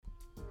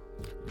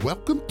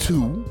Welcome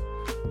to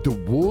the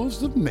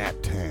Wolves of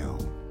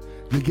Naptown.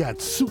 You got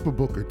Super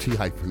Booker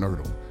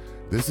T-Erdl.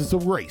 This is a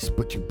race,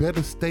 but you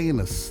better stay in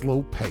a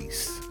slow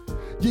pace.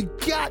 You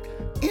got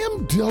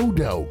M.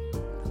 Dodo.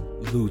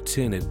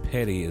 Lieutenant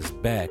Petty is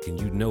back, and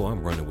you know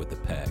I'm running with the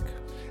pack.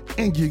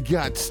 And you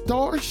got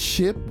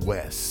Starship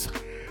West.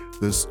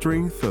 The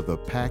strength of the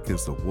pack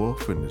is the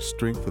wolf, and the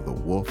strength of the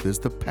wolf is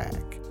the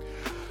pack.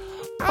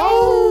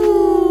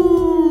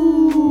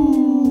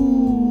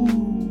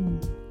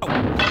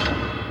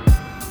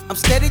 I'm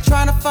steady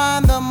trying to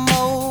find the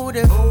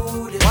motive.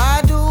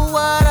 Why do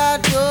what I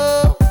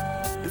do?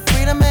 And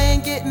freedom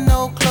ain't getting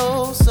no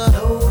closer.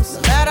 No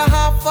matter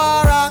how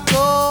far I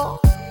go,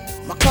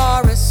 my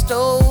car is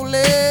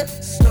stolen.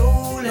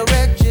 No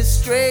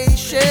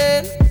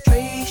registration.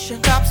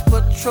 Cops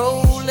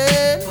patrolling.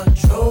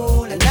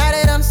 And now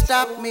they done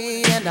stop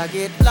me and I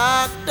get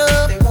locked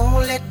up. They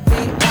won't let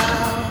me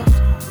out.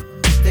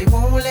 They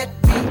won't let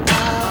me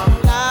out.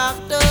 I'm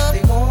locked up.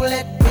 They won't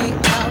let me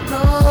out.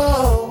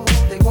 No.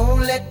 They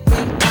won't let me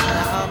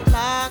out. I'm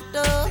locked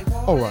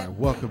up. All right,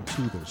 welcome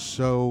to the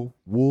show,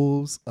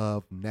 Wolves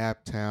of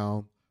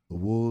Naptown, the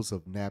Wolves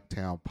of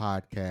Naptown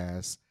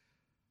podcast.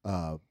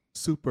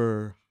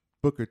 Super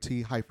Booker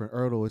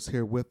T-Erdl is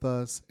here with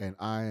us, and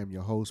I am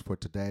your host for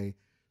today,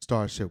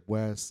 Starship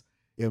West.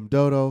 M.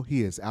 Dodo,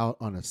 he is out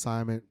on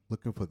assignment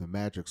looking for the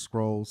magic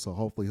scroll, so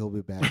hopefully he'll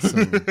be back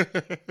soon.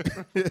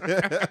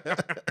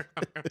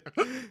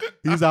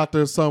 He's out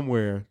there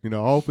somewhere,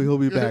 hopefully he'll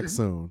be back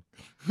soon.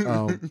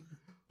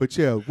 But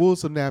yeah,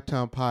 Wolves of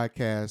Naptown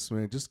podcast,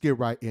 man, just get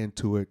right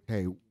into it.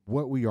 Hey,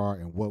 what we are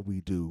and what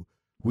we do.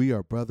 We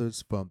are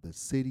brothers from the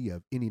city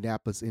of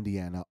Indianapolis,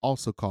 Indiana,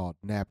 also called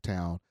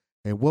Naptown.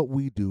 And what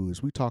we do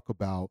is we talk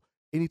about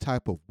any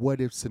type of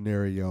what-if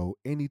scenario,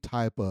 any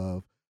type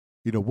of,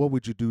 what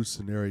would you do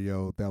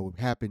scenario that would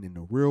happen in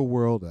the real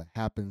world that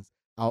happens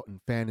out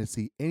in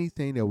fantasy,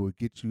 anything that would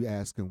get you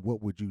asking,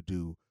 what would you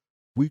do?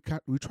 We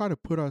try to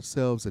put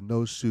ourselves in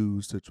those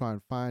shoes to try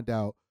and find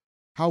out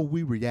how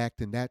we react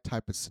in that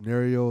type of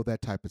scenario,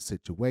 that type of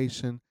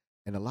situation.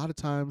 And a lot of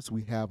times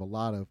we have a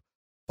lot of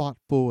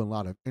thoughtful and a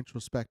lot of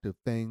introspective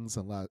things,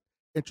 and a lot of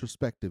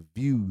introspective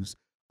views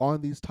on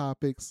these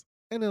topics.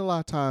 And then a lot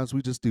of times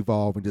we just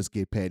devolve and just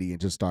get petty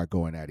and just start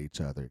going at each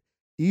other.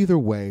 Either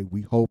way,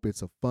 we hope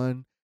it's a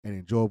fun and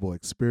enjoyable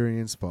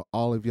experience for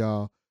all of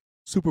y'all.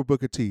 Super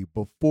Booker T,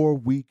 before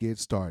we get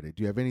started,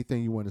 do you have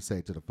anything you want to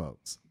say to the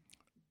folks?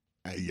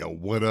 Hey, yo,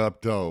 what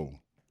up, though?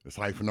 It's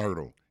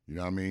Erdl. You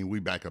know what I mean? We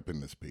back up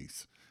in this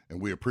piece, and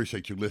we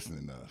appreciate you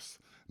listening to us.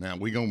 Now,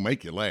 we going to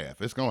make you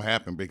laugh. It's going to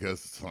happen because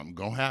something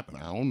going to happen.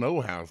 I don't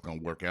know how it's going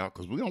to work out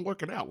because we're going to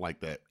work it out like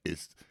that.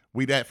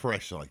 We that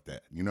fresh like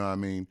that. You know what I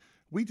mean?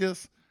 We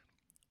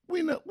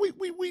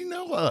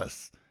know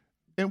us,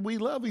 and we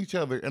love each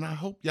other, and I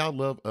hope y'all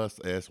love us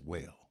as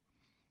well.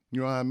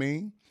 You know what I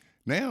mean?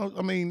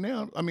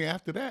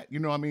 After that,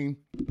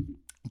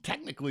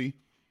 technically,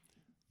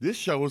 this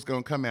show is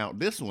going to come out.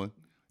 This one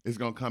is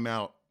going to come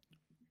out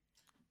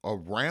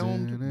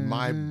around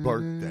my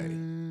birthday.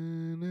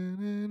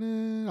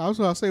 I was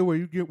going to say where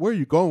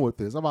you going with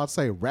this. I'm about to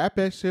say wrap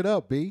that shit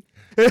up, B.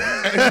 About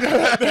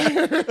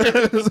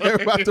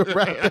to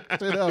wrap that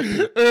shit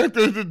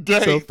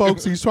up. So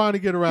folks, he's trying to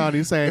get around.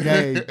 He's saying,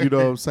 hey, you know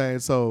what I'm saying?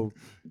 So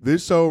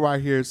this show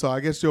right here. So I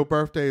guess your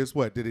birthday is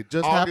what? Did it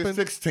just happen?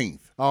 August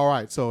 16th. All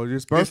right. So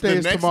his birthday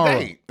is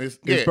tomorrow. His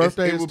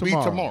birthday is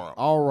tomorrow. Be tomorrow.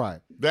 All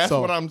right. That's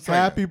what I'm saying.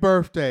 Happy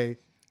birthday,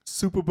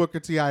 Super Booker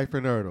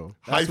T-Erdl.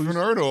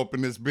 Erdl up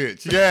in this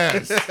bitch.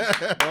 Yes.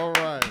 All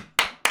right.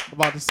 I'm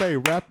about to say,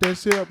 wrap that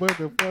shit up. What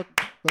the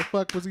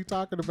fuck was he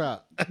talking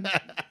about?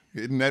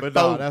 Isn't that but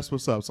no, that's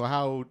what's up. So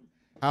how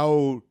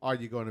old are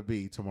you going to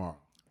be tomorrow?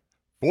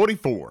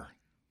 44.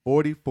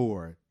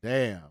 44.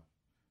 Damn.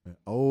 An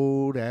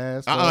old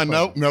ass.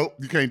 No,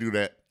 you can't do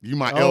that. You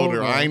my elder.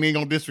 No. I ain't even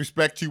gonna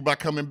disrespect you by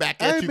coming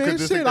back at you because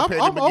this shit,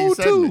 I'm old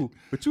too.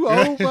 But you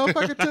old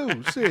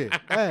motherfucker too. Shit.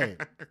 Hey.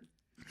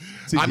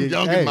 See, I'm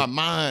young in my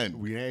mind.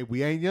 We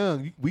ain't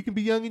young. We can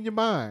be young in your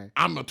mind.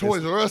 I'm a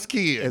Toys R Us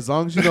kid. As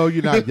long as you know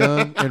you're not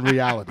young in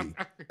reality.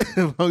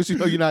 As long as you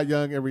know you're not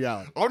young in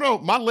reality. Oh no,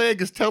 my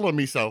leg is telling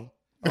me so.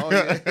 Oh,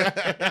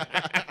 yeah.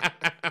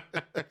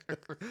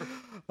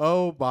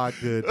 Oh my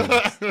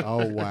goodness.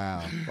 Oh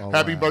wow.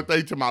 Happy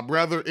birthday to my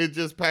brother. It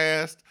just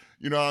passed.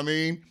 You know what I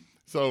mean?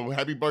 So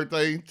happy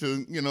birthday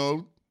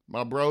to,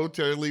 my bro,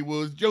 Terry Lee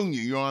Woods Jr.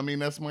 You know what I mean?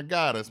 That's my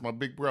guy. That's my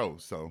big bro.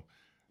 So,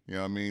 you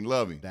know what I mean?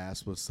 Love him.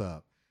 That's what's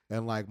up.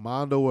 And like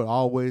Mondo would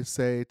always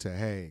say to,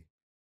 hey,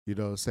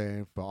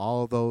 for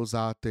all those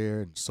out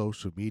there in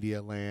social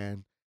media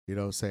land,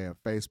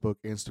 Facebook,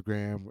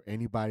 Instagram, or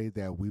anybody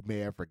that we may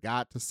have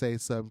forgot to say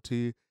something to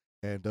you,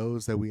 and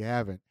those that we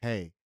haven't,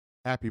 hey,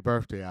 happy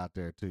birthday out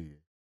there to you.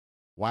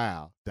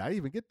 Wow. Did I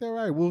even get that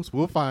right?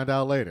 We'll find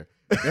out later.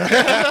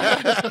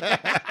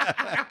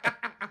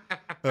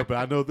 But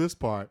I know this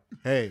part.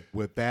 Hey,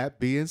 with that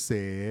being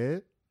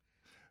said,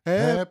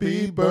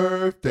 happy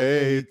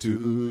birthday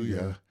to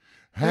ya.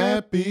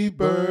 Happy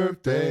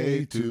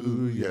birthday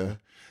to ya.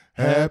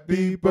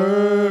 Happy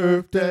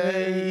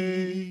birthday.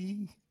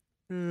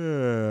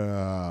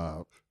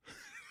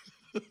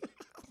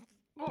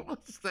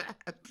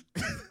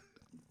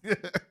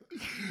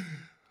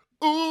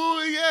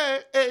 yeah.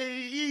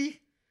 Hey.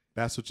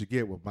 That's what you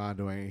get when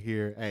Mondo ain't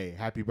here. Hey,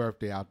 happy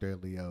birthday out there,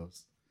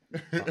 Leos.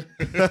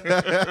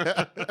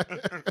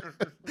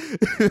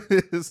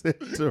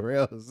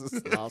 Terrell is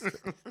just lost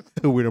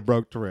it. We done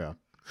broke Terrell.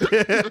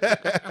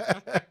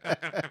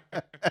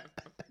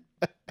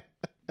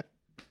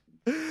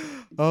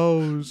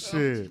 Oh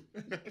shit.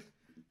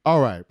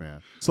 All right,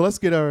 man. So let's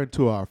get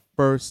into our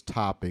first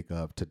topic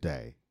of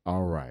today.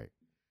 All right.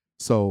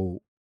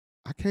 So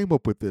I came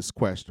up with this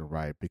question,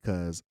 right?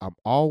 Because I'm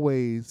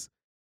always,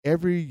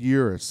 every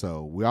year or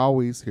so, we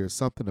always hear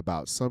something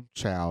about some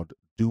child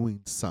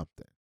doing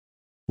something,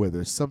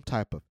 whether it's some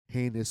type of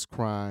heinous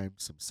crime,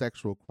 some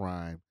sexual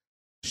crime,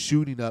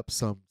 shooting up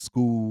some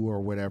school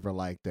or whatever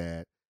like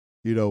that.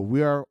 You know,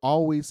 we are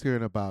always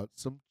hearing about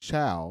some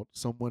child,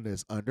 someone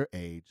that's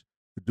underage,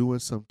 doing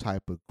some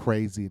type of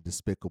crazy and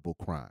despicable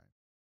crime.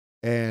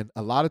 And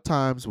a lot of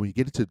times when you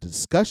get into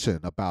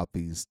discussion about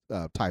these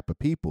type of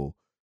people,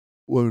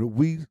 when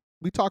we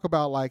talk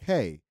about like,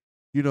 hey,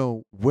 you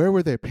know, where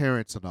were their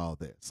parents in all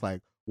this?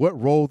 Like, what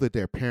role did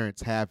their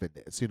parents have in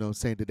this? You know what I'm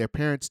saying? Did their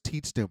parents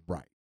teach them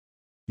right?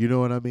 You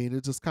know what I mean?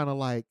 It's just kind of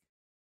like,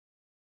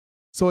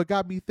 so it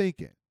got me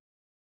thinking,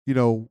 you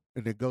know,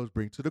 and it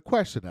brings to the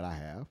question that I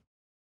have.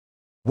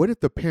 What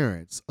if the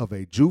parents of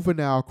a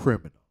juvenile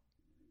criminal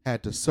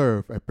had to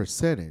serve a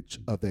percentage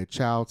of their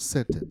child's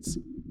sentence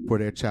for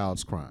their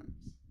child's crimes?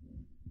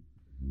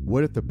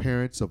 What if the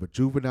parents of a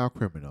juvenile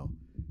criminal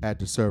had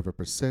to serve a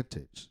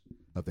percentage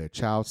of their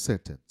child's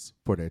sentence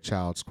for their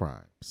child's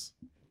crimes?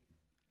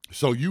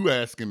 So you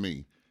asking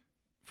me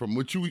from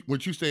what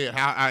you said,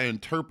 how I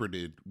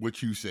interpreted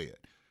what you said.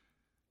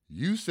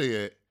 You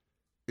said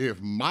if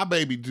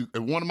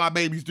one of my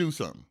babies do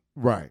something,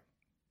 Right.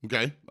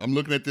 okay? I'm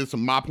looking at this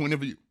from my point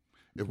of view.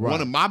 If one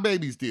of my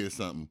babies did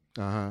something,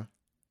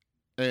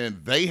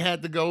 and they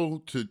had to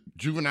go to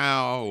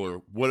juvenile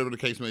or whatever the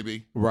case may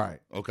be, Right.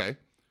 okay?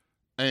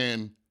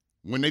 And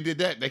when they did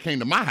that, they came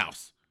to my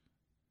house,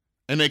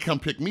 and they come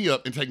pick me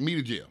up and take me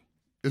to jail.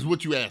 Is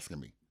what you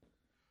asking me?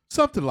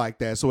 Something like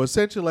that. So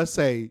essentially, let's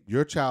say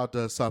your child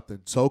does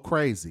something so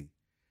crazy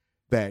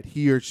that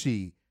he or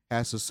she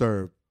has to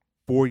serve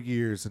 4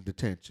 years in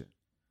detention.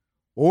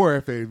 Or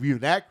if they're even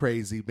that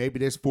crazy, maybe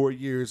there's 4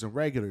 years in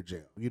regular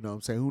jail. You know what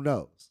I'm saying? Who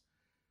knows?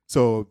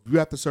 So you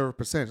have to serve a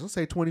percentage. Let's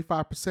say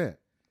 25%.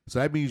 So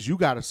that means you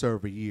got to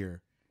serve a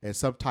year in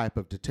some type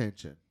of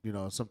detention, you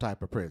know, some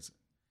type of prison.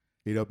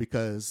 You know,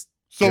 because...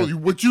 So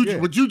what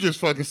you just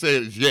fucking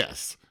said is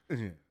yes.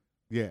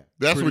 Yeah.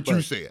 That's what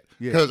you said.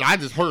 Because I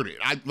just heard it.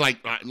 I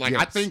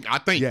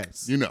think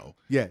yes. You know.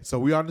 Yeah. So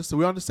we're on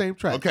the same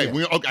track. Okay,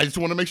 yeah. I just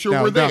want to make sure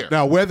we're there.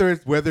 Now whether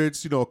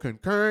it's, you know,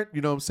 concurrent,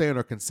 you know what I'm saying,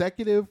 or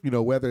consecutive, you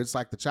know, whether it's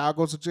like the child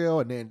goes to jail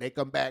and then they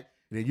come back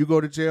and then you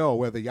go to jail, or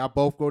whether y'all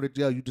both go to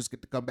jail, you just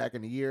get to come back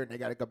in a year and they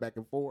got to come back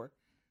in 4.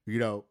 You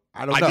know,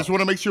 I don't know. I just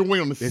want to make sure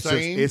we're on the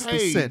same page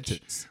the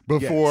sentence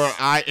before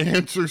I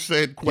answer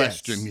said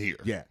question here.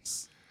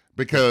 Yes.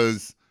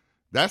 Because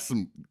that's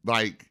some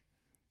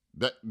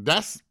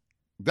that's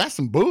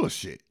some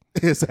bullshit.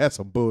 That's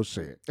some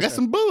bullshit. That's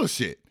some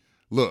bullshit.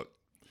 Look,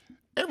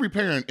 every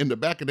parent in the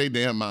back of their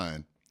damn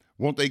mind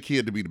want their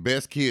kid to be the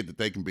best kid that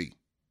they can be.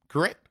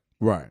 Correct?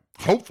 Right.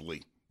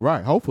 Hopefully.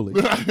 Right. Hopefully.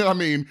 I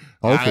mean,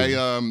 hopefully.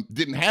 I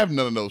didn't have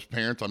none of those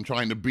parents. I'm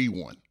trying to be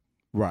one.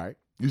 Right.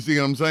 You see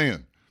what I'm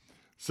saying?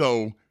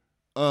 So,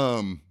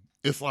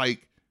 it's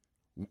like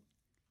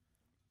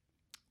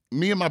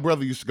me and my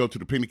brother used to go to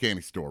the penny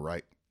candy store,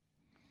 right?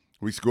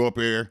 We used to go up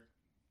there.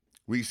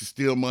 We used to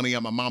steal money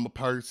out my mama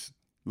purse,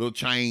 little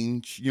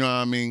change, you know what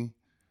I mean?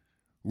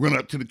 Run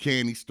up to the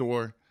candy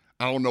store.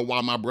 I don't know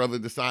why my brother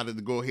decided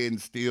to go ahead and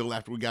steal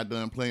after we got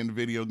done playing the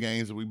video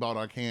games and we bought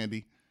our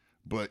candy,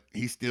 but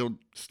he still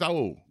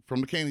stole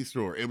from the candy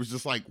store. It was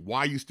just like, why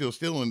are you still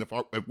stealing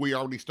if we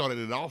already started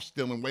it off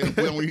stealing? We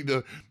don't need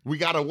to. We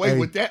got away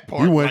with that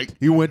part.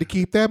 You wanted to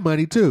keep that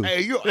money too.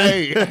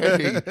 Hey.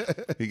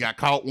 He got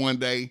caught one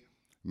day,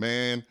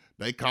 man.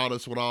 They caught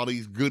us with all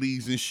these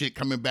goodies and shit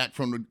coming back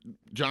from the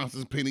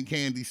Johnson's Penny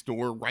Candy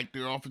Store right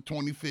there off of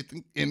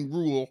 25th in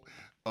Rural.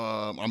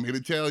 I'm here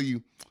to tell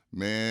you,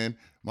 man,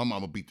 my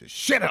mama beat the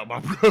shit out of my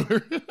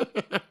brother.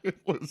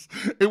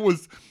 It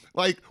was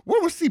like,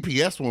 where was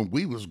CPS when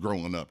we was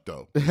growing up,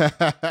 though?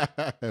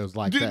 It was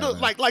like that.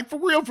 Man. Like for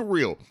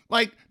real.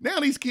 Like now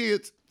these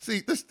kids,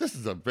 see, this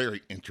is a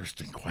very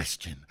interesting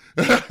question.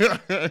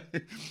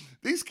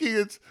 These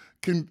kids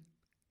can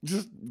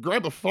just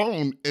grab a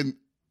phone and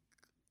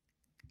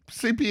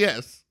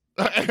CPS,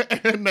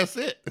 and that's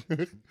it.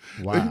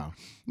 Wow.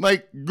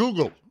 Like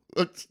Google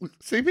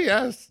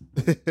CPS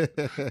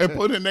and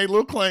put in their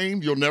little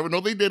claim. You'll never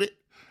know they did it.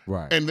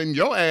 Right. And then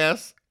your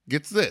ass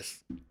gets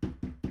this.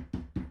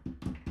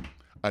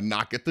 A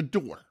knock at the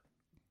door.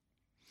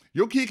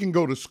 Your kid can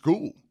go to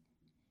school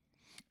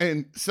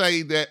and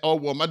say that, oh,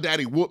 well, my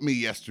daddy whooped me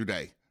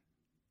yesterday.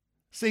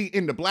 See,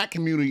 in the black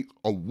community,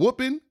 a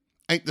whooping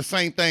ain't the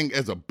same thing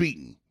as a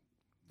beating.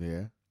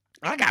 Yeah.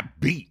 I got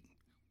beat.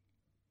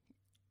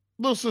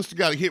 Little sister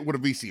got hit with a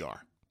VCR.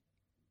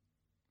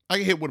 I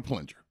get hit with a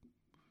plunger.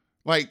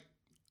 Like,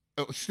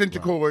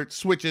 extension cord,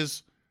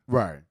 switches,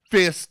 Right.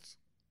 fists,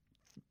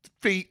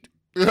 feet.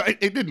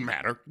 It didn't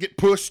matter. Get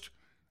pushed.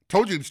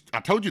 I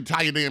told you to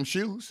tie your damn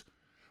shoes.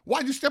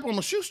 Why'd you step on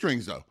my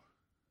shoestrings though?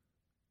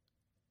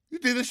 You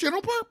did this shit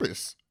on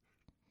purpose.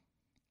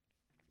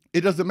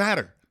 It doesn't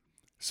matter.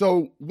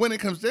 So when it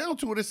comes down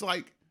to it, it's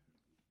like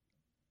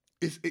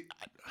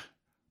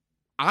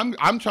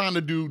I'm trying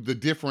to do the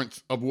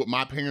difference of what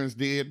my parents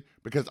did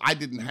because I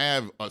didn't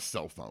have a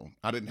cell phone.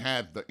 I didn't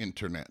have the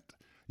internet.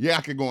 Yeah,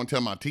 I could go and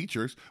tell my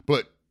teachers,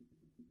 but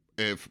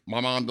if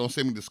my mom don't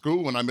send me to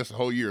school and I miss a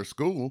whole year of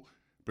school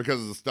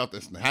because of the stuff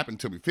that's happened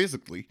to me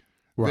physically,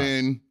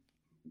 then,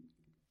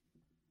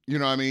 you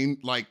know what I mean?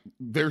 Like,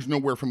 there's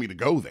nowhere for me to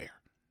go there.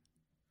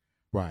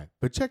 Right.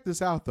 But check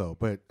this out, though.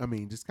 But, I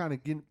mean, just kind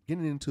of getting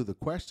into the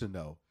question,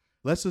 though.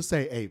 Let's just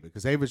say Ava,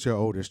 because Ava's your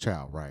oldest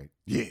child, right?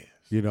 Yes.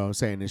 You know what I'm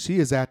saying? And she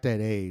is at that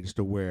age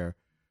to where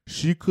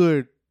she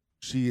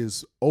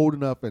is old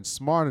enough and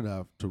smart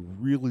enough to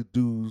really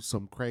do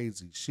some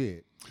crazy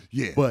shit.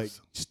 Yes. But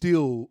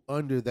still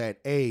under that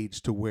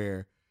age to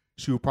where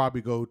she will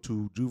probably go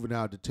to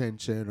juvenile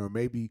detention or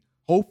maybe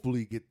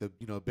hopefully get the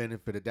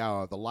benefit of doubt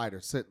or the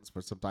lighter sentence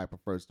for some type of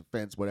first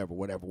offense, whatever.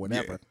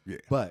 Yeah.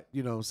 But,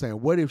 you know what I'm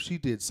saying? What if she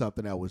did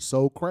something that was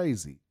so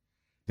crazy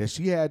that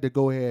she had to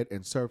go ahead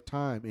and serve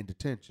time in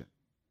detention?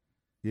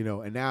 You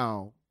know, and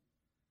now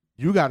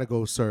you got to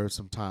go serve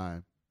some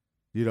time,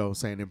 you know what I'm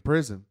saying, in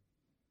prison,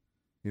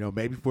 you know,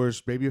 maybe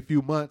a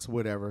few months or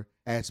whatever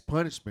as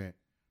punishment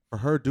for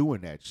her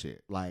doing that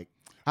shit. Like,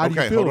 how do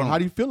you feel? How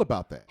do you feel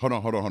about that? Hold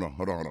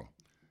on.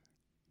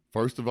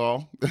 First of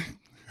all,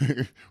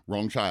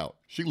 wrong child.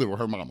 She lived with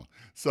her mama.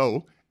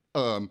 So,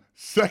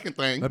 second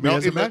thing.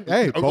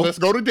 Let's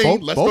go to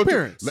Dean. Let's both go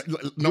parents.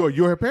 No,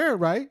 you're her parent,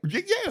 right?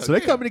 Yeah. So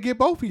they coming to get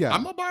both of y'all.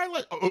 I'm a buyer.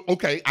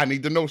 Okay, I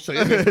need to know some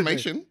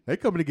information. They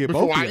coming to get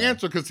before both I of y'all.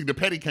 answer because the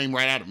petty came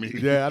right out of me.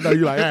 Yeah, I know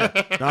you like,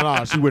 hey,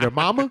 no, she with her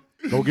mama.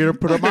 Go get her,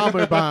 put her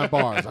mama behind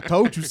bars. I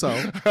told you so.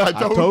 I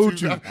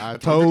told you. I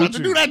told you not to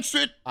do that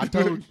shit. I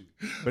told you.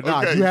 But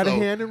okay, you had a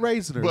hand in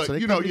raising her. But so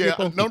they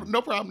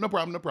no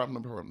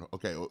problem.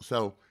 Okay,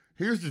 so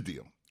here's the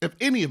deal. If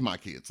any of my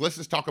kids, let's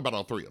just talk about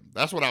all three of them.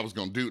 That's what I was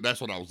going to do.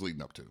 That's what I was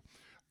leading up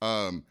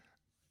to.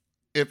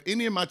 If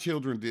any of my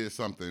children did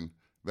something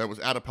that was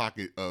out of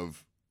pocket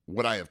of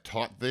what I have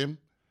taught them,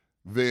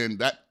 then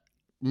that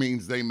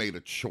means they made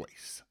a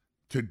choice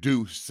to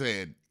do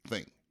said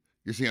thing.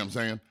 You see what I'm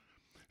saying?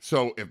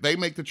 So if they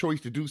make the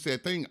choice to do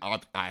said thing,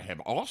 I have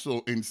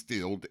also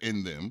instilled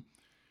in them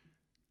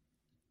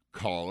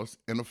cause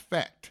and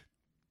effect.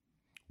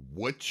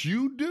 What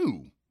you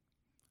do,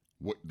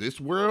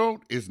 this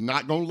world is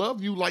not going to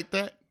love you like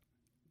that.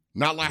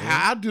 Not like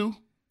how I do.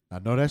 I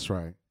know that's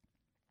right.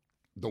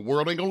 The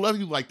world ain't going to love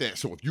you like that.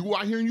 So if you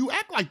out here and you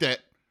act like that,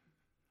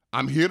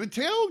 I'm here to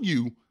tell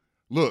you,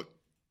 look,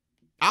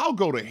 I'll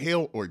go to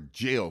hell or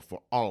jail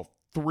for all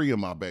three of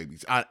my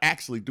babies. I'd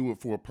actually do it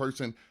for a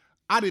person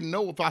I didn't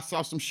know if I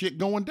saw some shit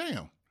going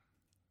down.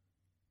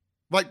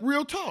 Like,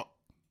 real talk.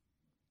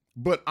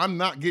 But I'm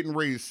not getting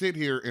ready to sit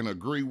here and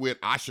agree with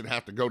I should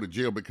have to go to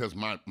jail because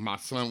my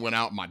son went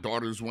out, my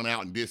daughters went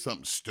out and did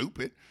something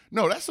stupid.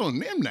 No, that's on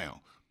them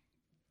now.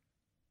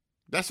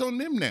 That's on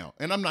them now.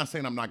 And I'm not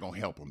saying I'm not going to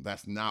help them.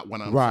 That's not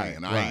what I'm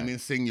saying. I ain't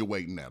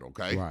insinuating that,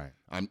 okay? Right.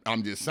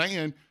 I'm just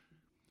saying,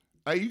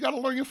 hey, you got to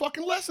learn your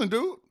fucking lesson,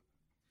 dude.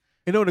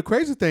 You know, the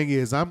crazy thing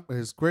is, I'm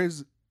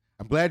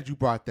glad you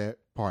brought that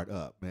part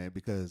up, man,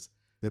 because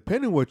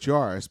depending on what you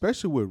are,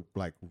 especially with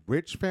like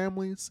rich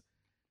families,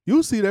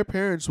 you'll see their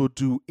parents will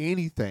do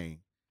anything.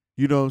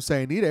 You know what I'm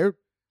saying?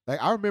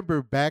 Like, I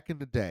remember back in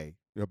the day,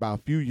 about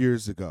a few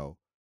years ago,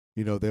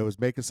 you know, there was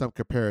making some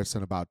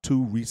comparison about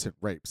two recent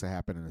rapes that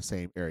happened in the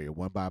same area,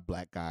 one by a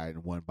black guy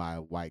and one by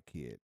a white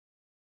kid.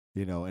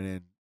 You know, and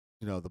then,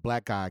 you know, the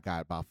black guy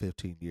got about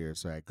 15 years,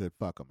 so good,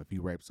 fuck him. If he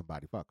raped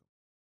somebody, fuck him.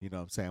 You know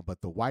what I'm saying?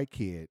 But the white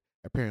kid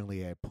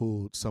apparently had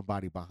pulled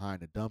somebody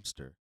behind a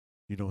dumpster,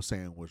 you know what I'm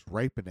saying, was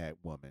raping that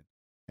woman.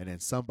 And then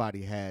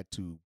somebody had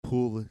to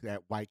pull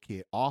that white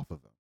kid off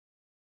of him.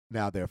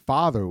 Now, their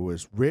father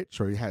was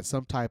rich or he had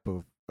some type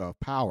of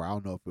power. I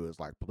don't know if it was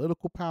like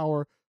political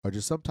power or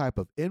just some type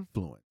of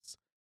influence,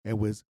 and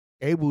was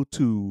able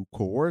to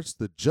coerce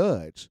the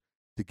judge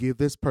to give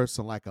this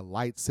person like a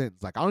light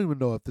sentence. Like, I don't even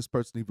know if this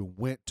person even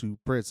went to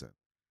prison.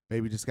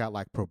 Maybe just got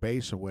like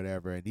probation or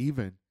whatever. And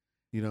even,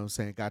 you know what I'm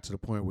saying, got to the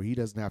point where he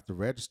doesn't have to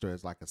register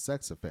as like a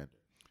sex offender.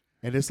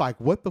 And it's like,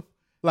 what the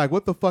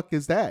fuck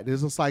is that?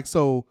 It's just like,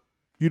 so,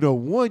 you know,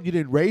 one, you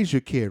didn't raise your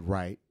kid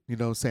right. You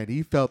know what I'm saying?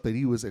 He felt that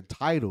he was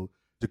entitled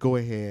to go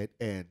ahead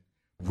and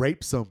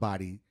rape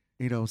somebody,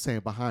 you know what I'm saying,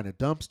 behind a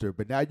dumpster.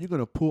 But now you're going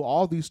to pull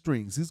all these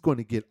strings. He's going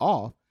to get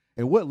off.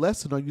 And what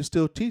lesson are you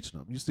still teaching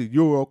him? You say,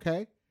 you're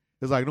okay?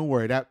 It's like, don't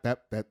worry, that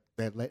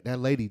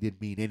lady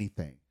didn't mean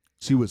anything.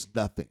 She was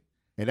nothing.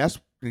 And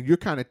you're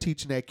kind of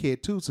teaching that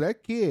kid too. So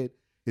that kid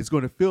is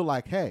going to feel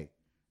like, hey,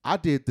 I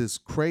did this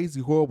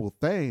crazy, horrible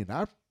thing.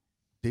 I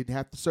didn't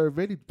have to serve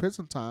any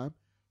prison time.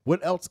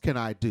 What else can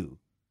I do?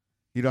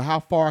 You know, how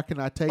far can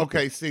I take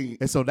it? See.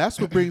 And so that's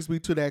what brings me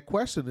to that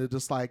question. It's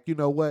just like, you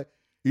know what?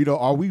 You know,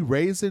 are we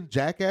raising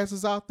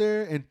jackasses out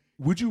there? And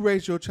would you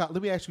raise your child?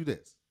 Let me ask you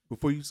this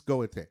before you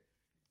go into it.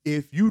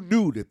 If you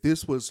knew that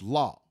this was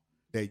law,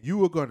 that you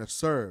were going to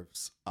serve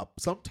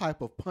some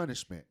type of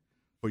punishment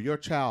for your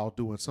child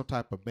doing some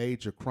type of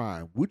major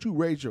crime, would you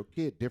raise your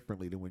kid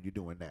differently than what you're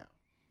doing now?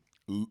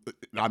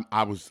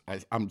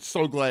 I'm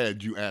so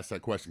glad you asked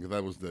that question, because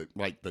that was the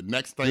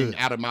next thing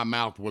out of my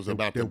mouth was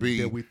about to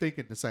be. That we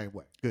thinking the same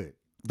way. Good.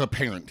 The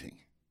parenting.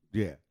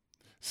 Yeah.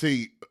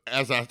 See,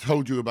 as I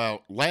told you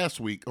about last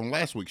week's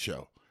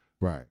show,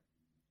 right?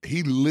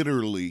 He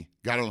literally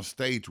got on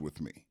stage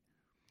with me.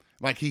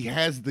 Like, he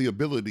has the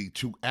ability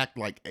to act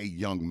like a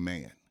young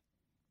man.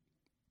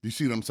 You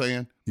see what I'm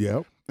saying?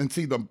 Yep. And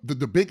see,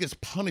 the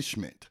biggest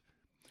punishment,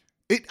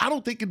 I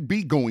don't think it'd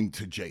be going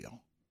to jail.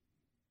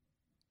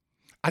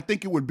 I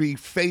think it would be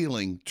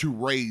failing to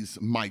raise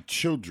my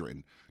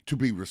children to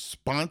be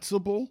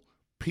responsible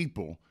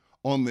people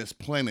on this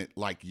planet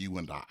like you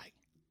and I.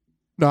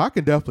 No, I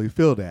can definitely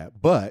feel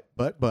that, but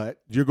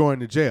you're going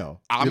to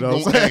jail.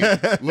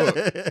 Look,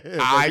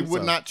 I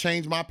would not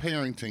change my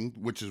parenting,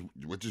 which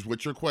is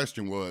what your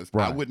question was.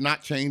 Right. I would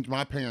not change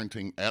my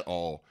parenting at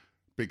all,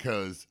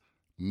 because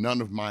none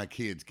of my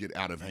kids get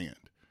out of hand.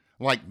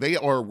 Like, they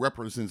are a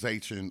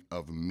representation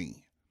of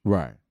me.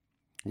 Right.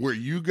 Where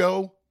you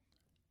go,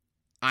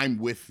 I'm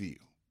with you.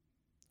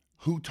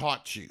 Who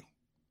taught you?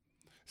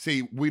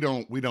 See, we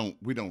don't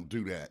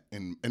do that.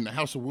 In the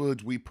House of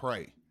Woods, we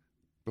pray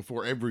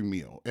before every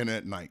meal and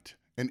at night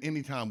and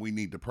anytime we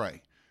need to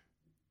pray.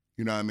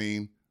 You know what I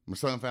mean? My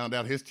son found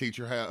out his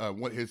teacher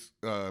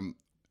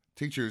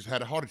teachers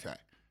had a heart attack.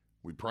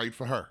 We prayed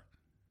for her.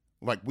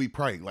 Like, we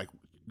pray. Like,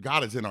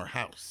 God is in our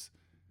house.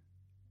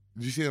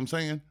 Did you see what I'm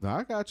saying? No,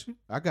 I got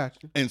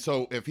you. And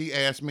so if he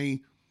asked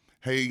me,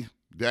 hey,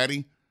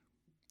 Daddy,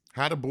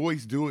 how do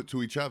boys do it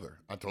to each other?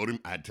 I'd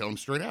tell him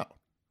straight out.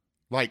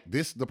 Like,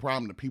 this is the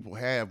problem that people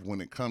have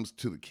when it comes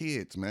to the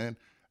kids, man.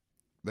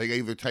 They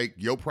either take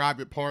your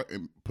private part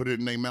and put it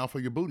in their mouth or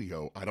your booty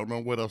hole. I don't know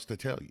what else to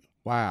tell you.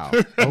 Wow.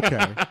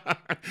 Okay.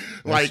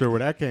 Not sure where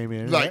that came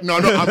in. Like,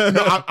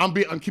 right?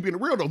 I'm keeping it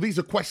real though. These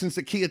are questions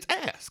that kids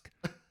ask.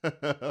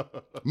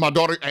 My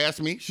daughter asked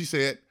me. She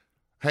said,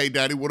 "Hey,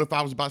 Daddy, what if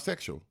I was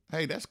bisexual?"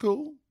 Hey, that's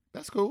cool.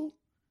 That's cool.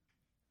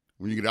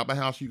 When you get out my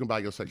house, you can buy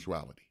your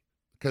sexuality.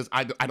 Because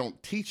I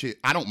don't teach it.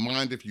 I don't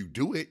mind if you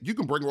do it. You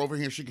can bring her over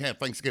here. She can have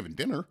Thanksgiving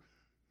dinner.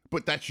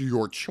 But that's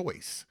your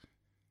choice.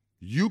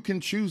 You can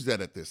choose that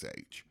at this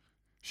age.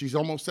 She's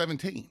almost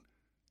 17.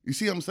 You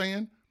see what I'm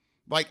saying?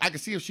 Like, I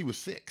could see if she was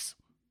 6.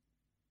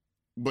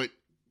 But,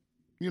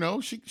 you know,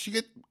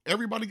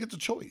 everybody gets a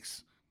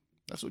choice.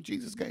 That's what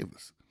Jesus gave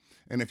us.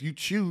 And if you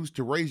choose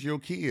to raise your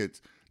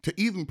kids to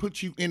even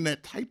put you in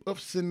that type of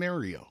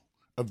scenario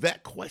of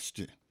that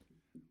question,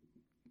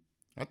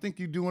 I think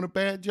you're doing a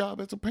bad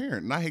job as a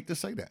parent. And I hate to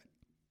say that.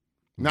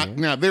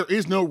 Now, there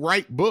is no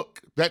right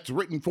book that's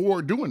written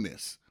for doing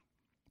this.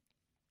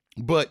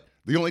 But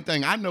the only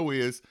thing I know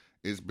is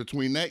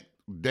between that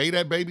day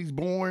that baby's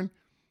born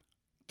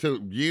to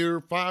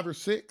year 5 or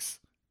 6,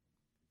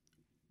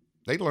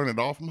 they learn it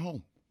all from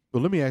home.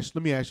 Well, let me ask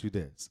you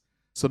this.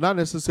 So not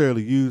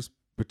necessarily you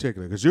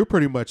particular, because you're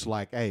pretty much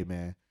like, hey,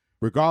 man,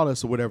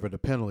 regardless of whatever the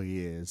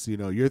penalty is, you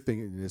know, you're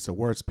thinking it's a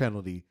worse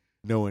penalty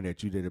knowing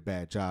that you did a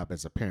bad job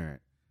as a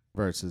parent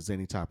versus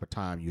any type of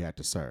time you had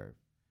to serve.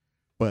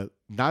 But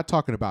not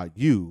talking about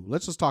you,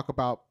 let's just talk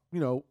about, you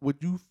know,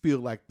 what you feel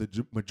like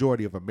the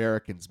majority of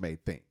Americans may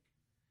think.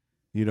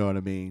 You know what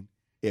I mean?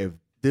 If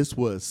this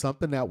was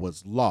something that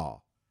was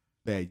law,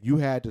 that you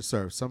had to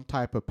serve some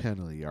type of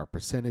penalty or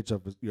percentage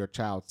of your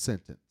child's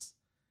sentence,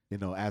 you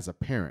know, as a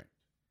parent,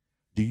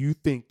 do you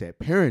think that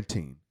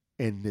parenting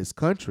in this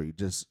country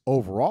just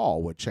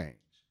overall would change?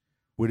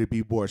 Would it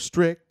be more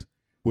strict?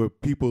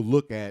 Would people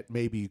look at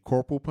maybe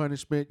corporal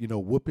punishment, you know,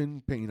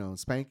 whooping, you know,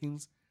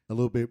 spankings a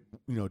little bit,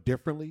 you know,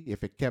 differently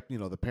if it kept, you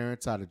know, the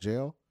parents out of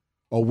jail?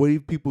 Or what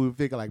if people would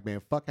think like,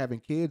 man, fuck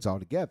having kids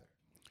altogether?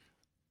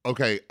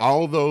 Okay,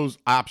 all those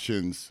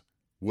options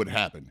would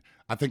happen.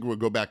 I think it would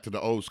go back to the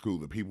old school.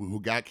 The people who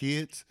got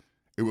kids,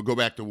 it would go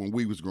back to when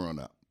we was growing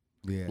up.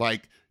 Yeah.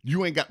 Like,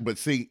 you ain't got, but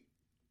see,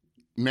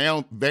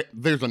 now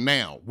there's a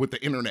now with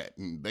the internet,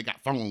 and they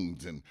got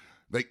phones, and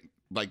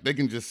they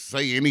can just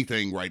say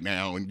anything right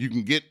now, and you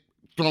can get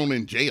thrown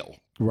in jail.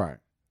 Right.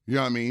 You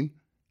know what I mean?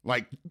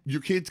 Like,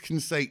 your kids can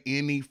say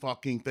any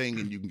fucking thing,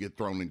 and you can get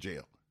thrown in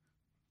jail.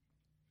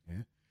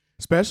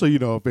 Especially, you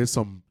know, if it's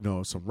some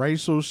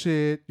racial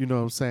shit, you know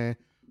what I'm saying?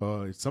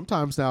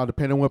 Sometimes now,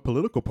 depending on what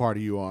political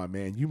party you on,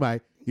 man, you may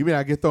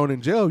not get thrown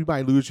in jail. You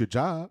might lose your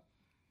job.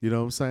 You know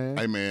what I'm saying?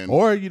 Hey, man.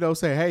 Or, you know,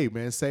 say, hey,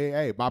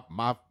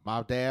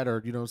 my dad,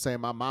 or, you know what I'm saying,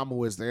 my mama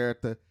was there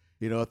at the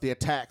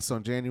attacks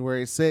on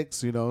January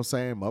 6th, you know what I'm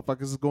saying?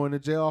 Motherfuckers is going to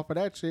jail off of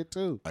that shit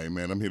too. Hey,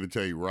 man, I'm here to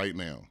tell you right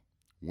now,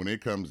 when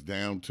it comes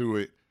down to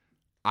it,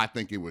 I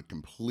think it would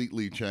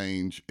completely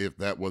change if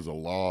that was a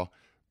law.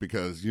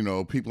 Because, you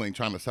know, people ain't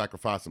trying to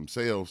sacrifice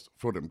themselves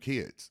for them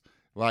kids.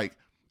 Like,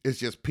 it's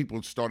just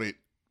people started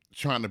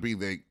trying to be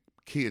their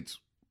kid's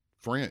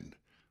friend.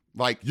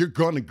 Like, you're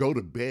going to go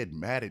to bed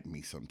mad at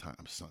me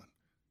sometimes, son.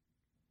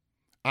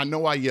 I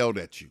know I yelled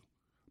at you,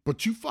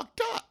 but you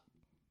fucked up.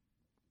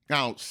 I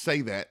don't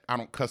say that. I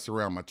don't cuss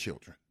around my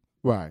children.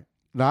 Right.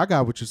 No, I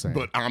got what you're saying.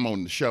 But I'm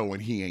on the show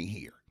and he ain't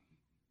here.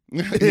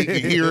 He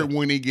can hear it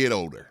when he get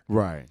older.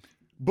 Right.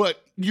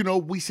 But,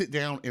 we sit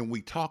down and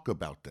we talk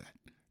about that.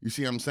 You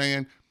see what I'm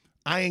saying?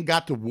 I ain't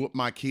got to whoop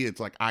my kids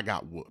like I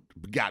got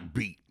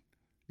beat.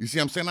 You see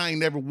what I'm saying? I ain't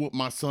never whooped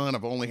my son.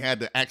 I've only had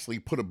to actually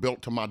put a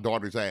belt to my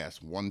daughter's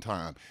ass one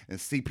time. And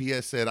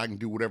CPS said I can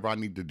do whatever I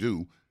need to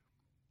do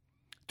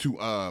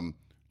to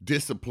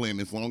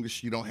discipline as long as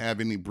she don't have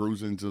any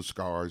bruisings or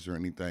scars or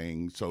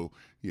anything. So,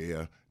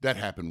 yeah, that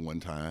happened one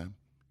time.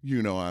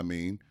 You know what I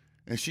mean?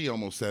 And she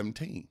almost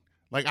 17.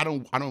 Like, I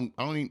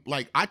don't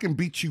like, I can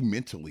beat you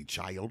mentally,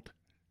 child.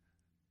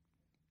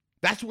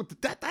 That's what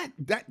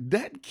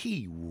that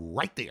key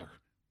right there.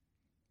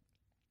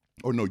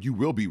 Oh, no, you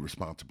will be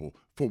responsible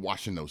for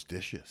washing those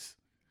dishes.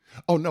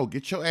 Oh, no,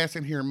 get your ass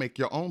in here and make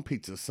your own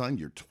pizza, son.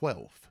 You're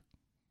 12.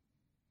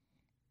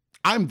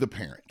 I'm the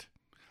parent.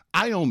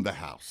 I own the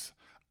house.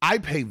 I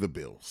pay the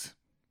bills.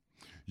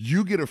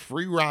 You get a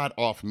free ride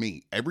off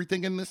me.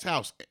 Everything in this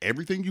house,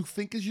 everything you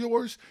think is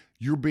yours,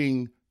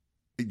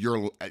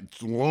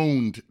 it's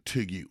loaned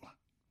to you.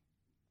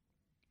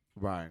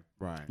 Right.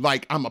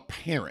 Like I'm a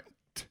parent.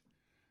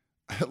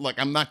 Like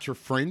I'm not your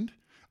friend.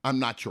 I'm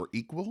not your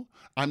equal.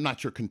 I'm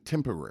not your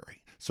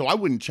contemporary. So I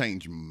wouldn't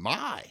change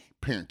my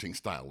parenting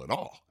style at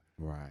all.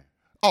 Right.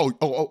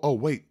 Oh,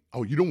 wait.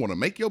 Oh, you don't want to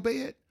make your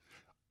bed?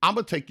 I'm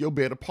going to take your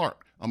bed apart.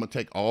 I'm going to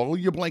take all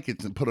your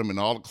blankets and put them in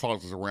all the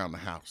closets around the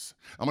house.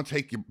 I'm going to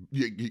take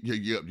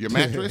your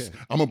mattress.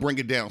 I'm going to bring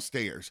it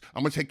downstairs.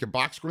 I'm going to take your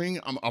box spring.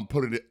 I'm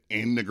put it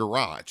in the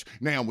garage.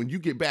 Now, when you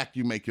get back,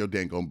 you make your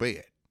dang on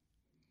bed.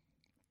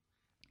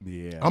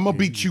 Yeah. I'm going to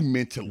beat you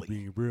mentally.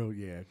 Being real,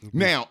 yeah.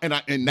 Now,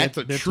 and that's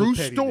a true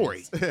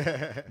story.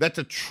 pettiness. That's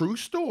a true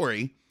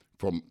story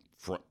for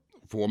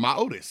my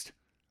oldest.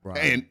 Right.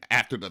 And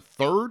after the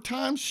third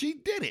time she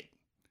did it,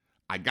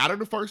 I got her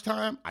the first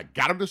time, I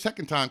got her the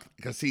second time,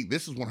 because see,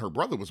 this is when her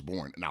brother was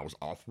born and I was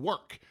off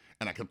work.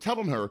 And I kept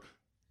telling her,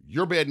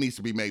 your bed needs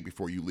to be made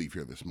before you leave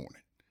here this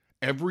morning.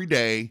 Every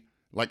day,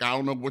 like, I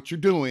don't know what you're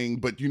doing,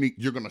 but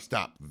you're going to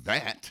stop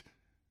that.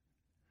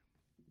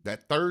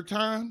 That third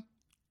time,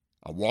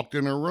 I walked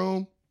in her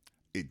room.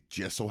 It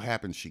just so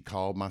happened she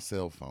called my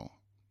cell phone.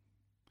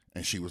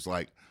 And she was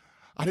like,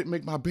 I didn't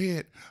make my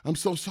bed. I'm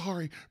so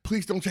sorry.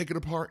 Please don't take it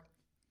apart.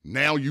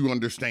 Now you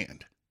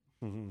understand.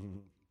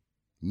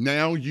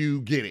 Now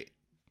you get it.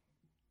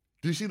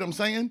 Do you see what I'm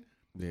saying?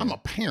 Yeah. I'm a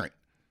parent.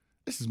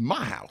 This is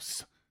my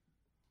house.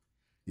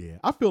 Yeah.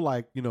 I feel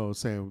like,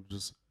 saying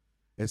just,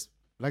 it's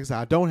like I said,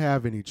 I don't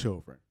have any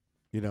children,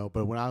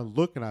 but when I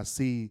look and I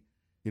see,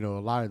 a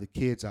lot of the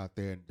kids out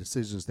there and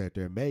decisions that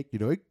they make,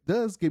 it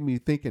does get me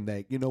thinking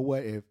that,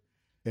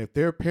 if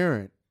their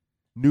parent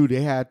knew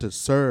they had to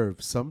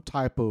serve some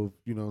type of,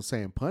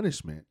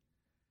 punishment,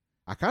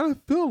 I kind of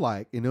feel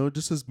like,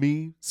 just as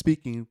me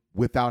speaking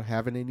without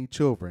having any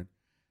children,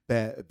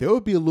 that there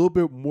would be a little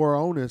bit more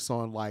onus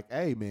on like,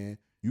 hey man,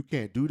 you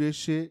can't do this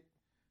shit.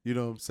 You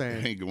know what I'm saying?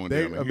 It ain't going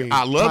down.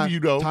 I love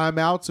you though.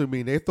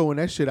 Timeouts, they throwing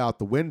that shit out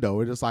the window.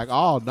 It's just like,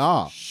 oh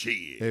nah.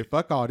 Shit. Hey,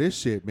 fuck all this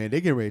shit, man.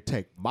 They getting ready to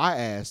take my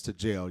ass to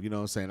jail. You know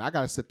what I'm saying? I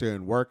gotta sit there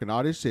and work and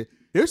all this shit.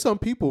 There's some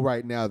people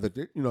right now that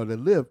that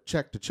live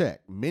check to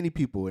check. Many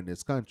people in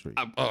this country.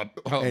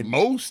 And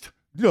most?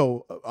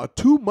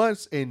 2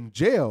 months in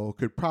jail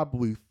could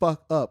probably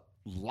fuck up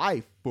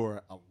life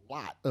for a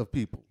lot of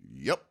people.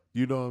 Yep.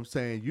 You know what I'm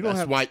saying? You That's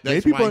don't have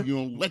why you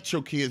don't let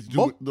your kids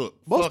do it. Look,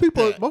 most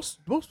people,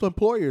 most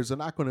employers are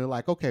not going to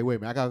like, okay, wait a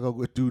minute, I gotta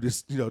go do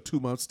this, 2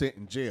 month stint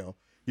in jail.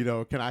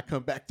 Can I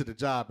come back to the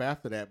job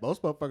after that?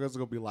 Most motherfuckers are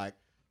gonna be like,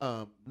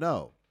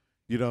 no.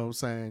 You know what I'm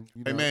saying?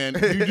 Hey man,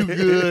 you do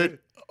good.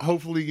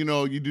 Hopefully,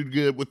 you do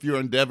good with your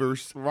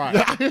endeavors. Right.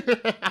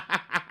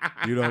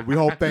 We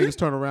hope things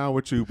turn around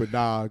with you, but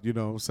nah, you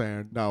know what I'm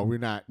saying? No, we're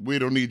not. We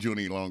don't need you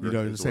any longer. You know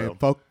what I'm saying?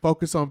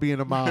 Focus on being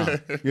a mom.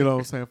 You know what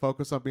I'm saying?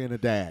 Focus on being a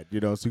dad. So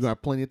you're going to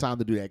have plenty of time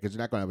to do that because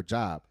you're not going to have a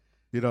job.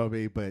 You know what I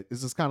mean? But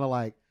it's just kind of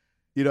like,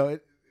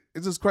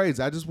 it's just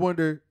crazy. I just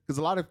wonder, because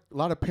a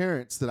lot of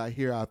parents that I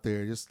hear out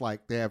there, just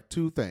like they have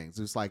two things.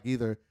 It's like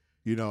either,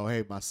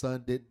 hey, my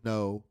son didn't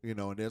know,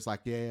 and it's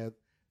like, yeah,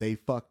 they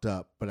fucked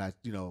up, but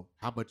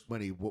how much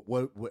money,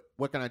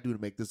 what can I do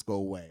to make this go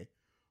away?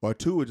 Or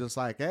two are just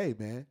like, hey,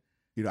 man,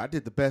 I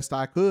did the best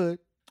I could.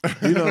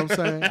 You know what I'm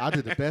saying? I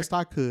did the best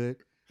I could.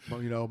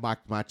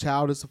 My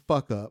child is a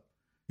fuck up.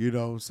 You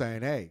know what I'm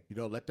saying? Hey,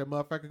 let that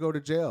motherfucker go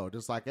to jail.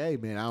 Just like, hey,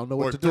 man, I don't know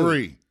what to do.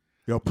 Pray.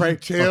 Or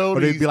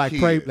they'd be like,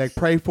 kids.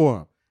 pray for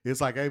him. It's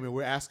like, hey, man,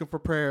 we're asking for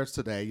prayers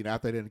today,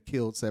 after they done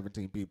killed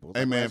 17 people.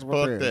 Hey, man,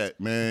 fuck that,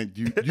 man.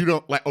 You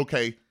don't, like,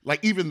 okay,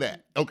 like even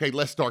that. Okay,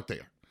 let's start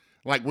there.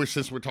 Like,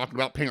 since we're talking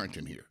about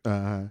parenting here.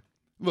 Uh-huh.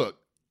 Look,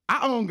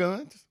 I own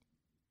guns.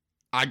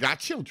 I got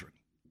children.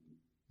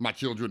 My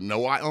children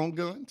know I own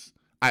guns.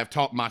 I have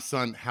taught my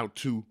son how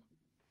to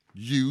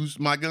use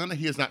my gun.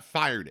 He has not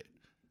fired it,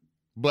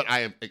 but I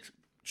have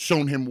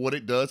shown him what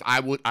it does.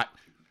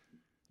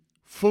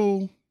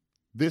 Fool,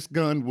 this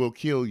gun will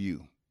kill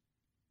you.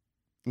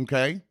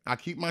 Okay, I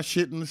keep my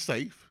shit in the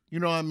safe. You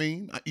know what I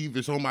mean? Either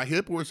it's on my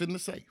hip or it's in the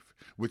safe.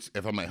 Which,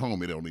 if I'm at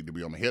home, it don't need to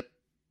be on my hip.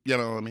 You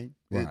know what I mean?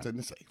 Right. It's in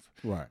the safe.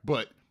 Right.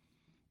 But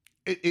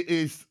it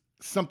is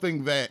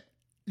something that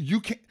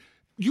you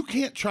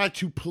can't try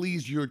to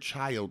please your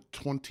child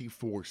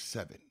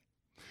 24/7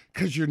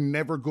 because you're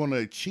never going to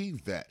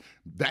achieve that.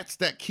 That's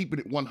that keeping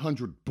it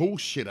 100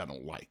 bullshit I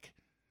don't like.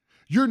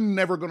 You're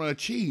never going to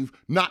achieve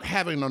not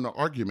having an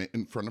argument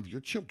in front of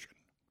your children.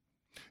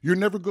 You're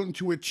never going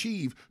to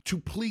achieve to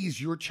please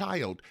your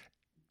child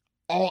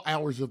all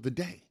hours of the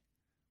day.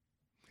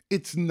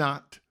 It's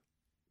not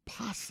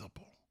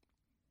possible.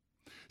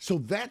 So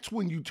that's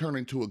when you turn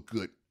into a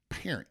good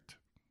parent.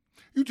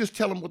 You just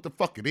tell them what the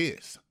fuck it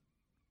is.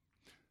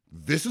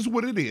 This is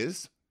what it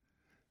is.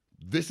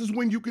 This is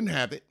when you can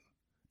have it.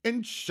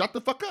 And shut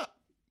the fuck up.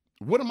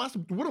 What am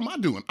I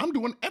doing? I'm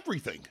doing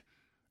everything.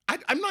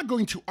 I'm not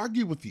going to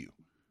argue with you.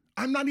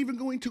 I'm not even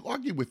going to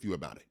argue with you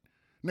about it.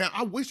 Now,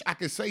 I wish I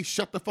could say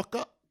shut the fuck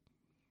up,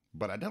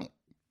 but I don't.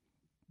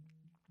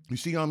 You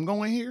see how I'm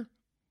going here?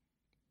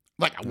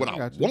 Like what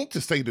I want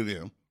to say to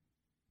them,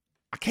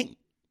 I can't.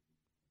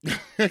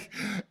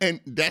 And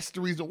that's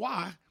the reason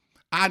why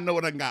I know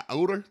that I got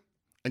older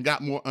and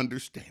got more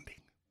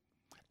understanding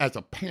as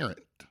a parent.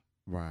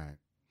 Right.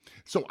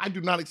 So I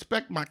do not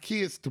expect my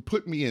kids to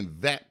put me in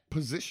that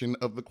position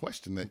of the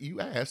question that you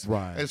asked,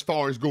 right, as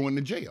far as going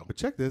to jail. But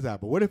check this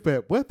out. But what if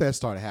that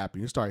started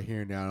happening? You start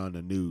hearing that on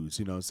the news,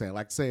 you know what I'm saying?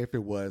 Like, say if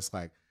it was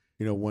like,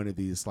 you know, one of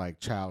these like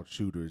child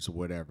shooters or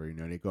whatever, you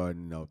know, they go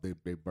and, you know,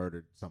 they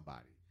murdered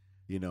somebody,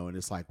 you know, and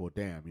it's like, well,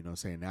 damn, you know what I'm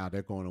saying? Now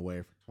they're going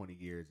away for 20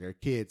 years. They're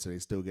kids, so they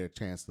still get a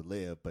chance to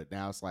live. But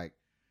now it's like,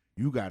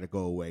 you got to go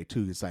away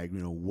too. It's like, you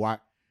know,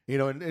 what, you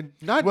know, and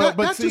not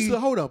just the,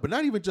 hold on, but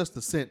not even just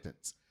the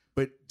sentence.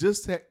 But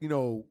just that, you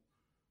know,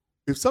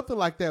 if something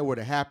like that were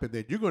to happen,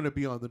 then you're going to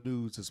be on the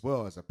news as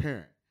well as a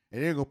parent,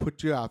 and they're going to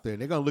put you out there,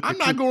 and they're going to look. I'm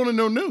not going to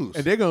no news,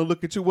 and they're going to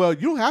look at you. Well,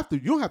 you don't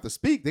have to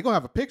speak. They're going to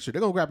have a picture.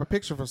 They're going to grab a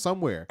picture from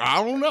somewhere.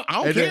 I don't know.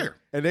 I don't care.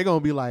 And they're going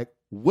to be like,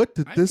 "What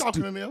did this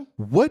do?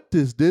 What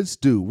does this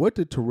do? What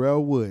did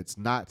Terrell Woods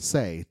not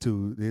say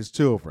to his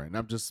children?"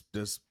 I'm just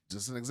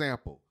an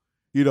example,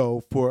 you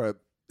know, for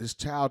this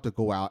child to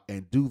go out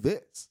and do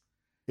this,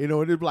 you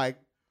know, and they're like,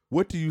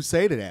 what do you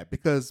say to that?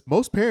 Because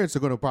most parents are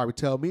going to probably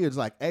tell me, it's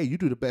like, hey, you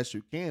do the best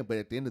you can, but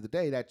at the end of the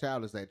day, that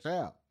child is that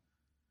child.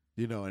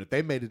 You know, and if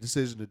they made a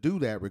decision to do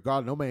that,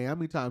 regardless, no matter how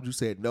many times you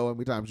said no, how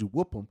many times you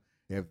whoop them,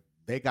 if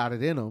they got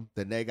it in them,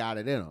 then they got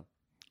it in them.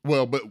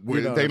 Well, but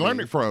where did they learn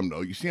it from, though?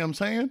 You see what I'm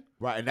saying?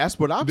 Right, and that's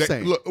what I'm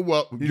saying. Look,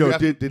 well, you know,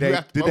 did they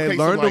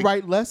learn the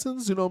right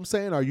lessons? You know what I'm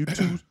saying? Are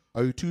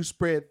you too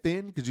spread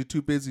thin because you're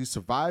too busy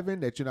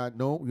surviving that you don't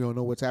know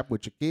what's happening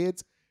with your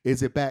kids?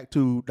 Is it back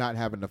to not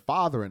having the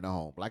father in the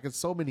home? Like, it's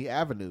so many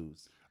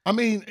avenues. I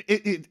mean,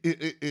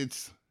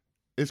 it's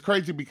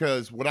crazy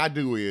because what I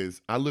do is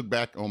I look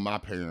back on my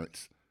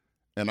parents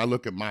and I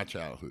look at my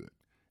childhood.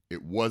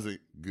 It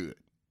wasn't good.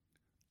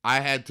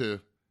 I had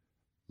to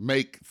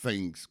make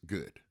things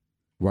good.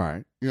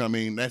 Right. You know what I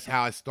mean? That's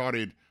how I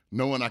started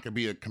knowing I could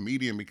be a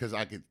comedian, because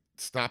I could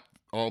stop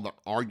all the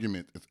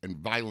arguments and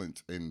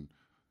violence and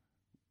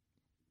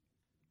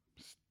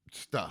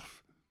stuff.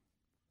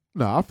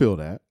 No, I feel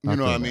that. You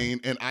know what I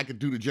mean? And I could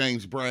do the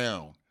James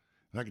Brown.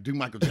 And I could do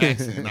Michael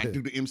Jackson. And I could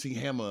do the MC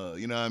Hammer.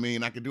 You know what I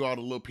mean? I could do all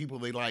the little people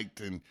they liked.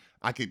 And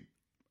I could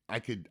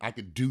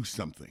do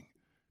something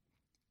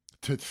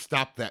to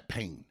stop that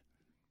pain.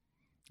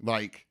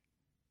 Like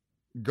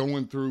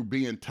going through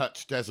being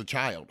touched as a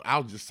child.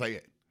 I'll just say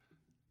it.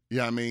 You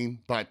know what I mean?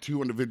 By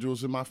two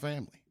individuals in my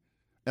family.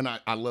 And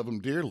I love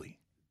them dearly.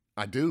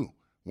 I do.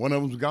 One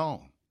of them's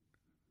gone.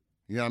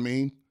 You know what I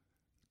mean?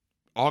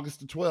 August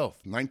the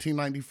 12th,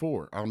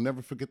 1994. I'll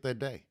never forget that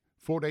day.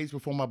 4 days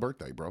before my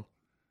birthday, bro.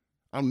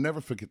 I'll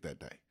never forget that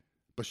day.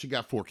 But she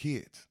got 4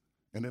 kids,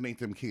 and it ain't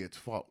them kids'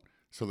 fault.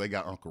 So they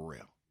got Uncle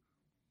Rel.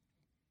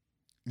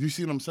 You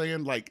see what I'm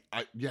saying? Like,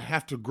 you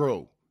have to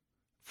grow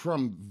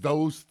from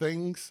those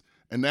things.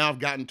 And now I've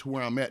gotten to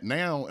where I'm at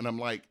now, and I'm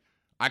like,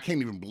 I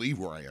can't even believe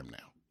where I am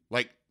now.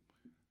 Like,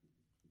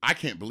 I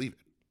can't believe it.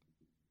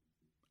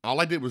 All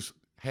I did was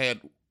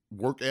had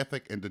work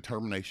ethic and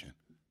determination.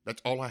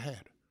 That's all I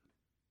had.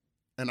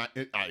 And I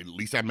at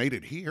least I made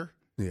it here.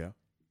 Yeah.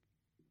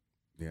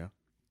 Yeah.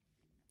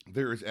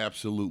 There is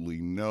absolutely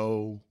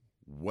no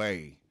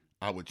way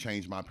I would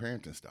change my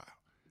parenting style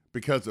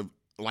because of,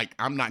 like,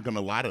 I'm not going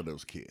to lie to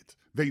those kids.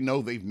 They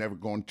know they've never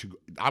gone to,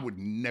 I would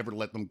never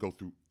let them go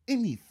through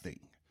anything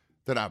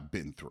that I've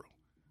been through.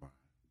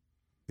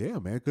 Yeah,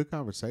 man. Good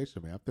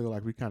conversation, man. I feel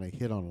like we kind of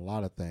hit on a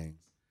lot of things.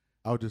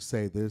 I'll just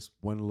say this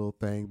one little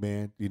thing,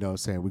 man. You know what I'm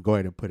saying? We go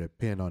ahead and put a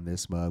pin on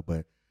this mug,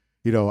 but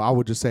you know, I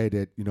would just say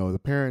that, you know, the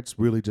parents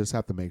really just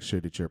have to make sure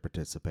that you're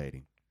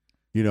participating.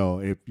 You know,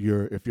 if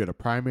you're the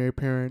primary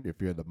parent, if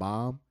you're the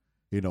mom,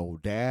 you know,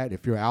 dad,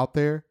 if you're out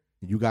there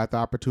and you got the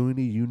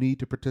opportunity, you need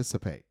to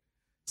participate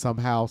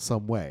somehow,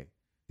 some way.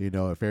 You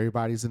know, if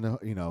everybody's in the,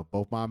 you know,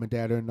 both mom and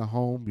dad are in the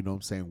home, you know what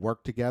I'm saying,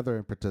 work together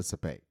and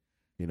participate.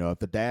 You know, if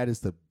the dad is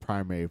the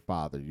primary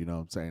father, you know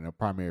what I'm saying, a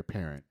primary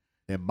parent,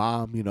 and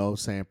mom,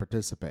 saying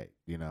participate.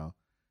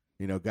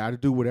 Got to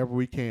do whatever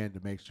we can to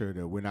make sure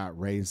that we're not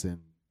raising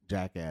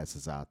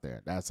jackasses out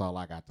there. That's all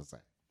I got to say.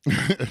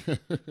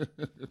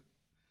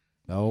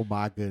 Oh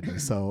my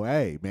goodness. So,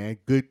 hey, man,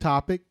 good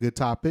topic.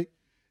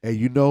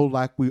 And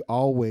like we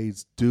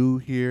always do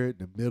here in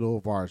the middle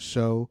of our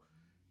show,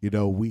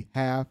 we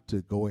have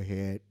to go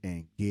ahead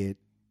and get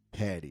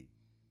petty.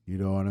 You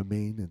know what I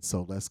mean? And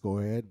so let's go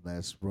ahead and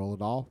let's roll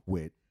it off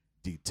with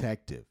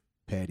Detective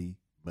Petty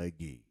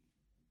McGee.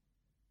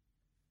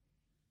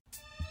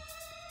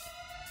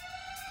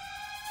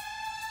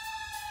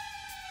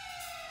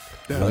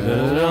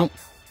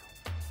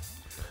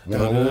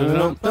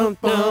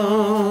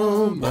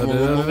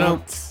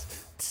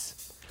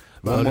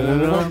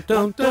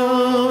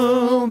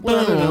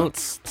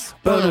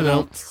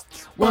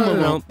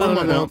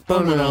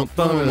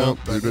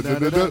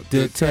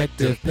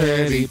 Detective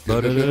Petty.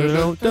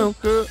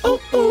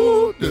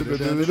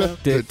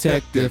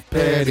 Detective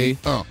Petty.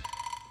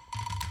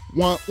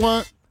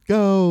 What?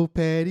 Go,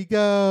 Petty,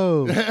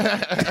 go.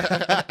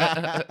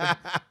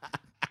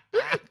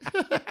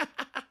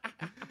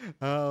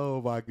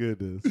 Oh my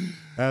goodness,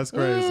 that's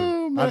crazy.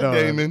 Oh, I Matt know,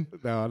 Damon.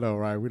 No, I know,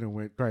 right? We done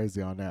went crazy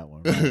on that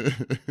one.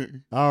 Right?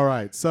 All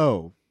right,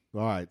 so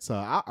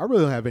I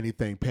really don't have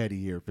anything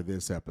petty here for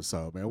this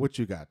episode, man. What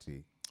you got,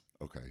 T?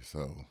 Okay,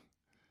 so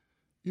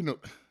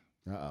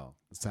Uh-oh,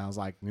 it sounds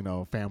like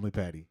family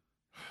petty.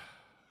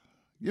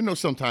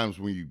 Sometimes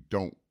when you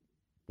don't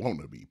want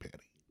to be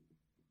petty,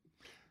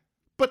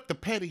 but the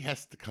petty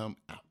has to come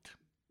out.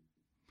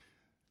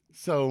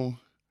 So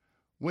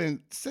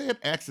when said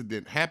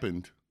accident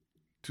happened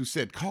to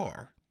said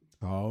car.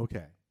 Oh,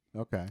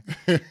 okay.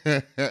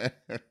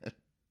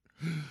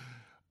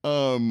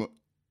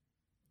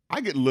 I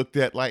get looked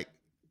at like,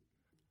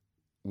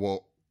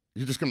 well,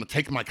 you're just going to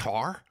take my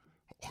car?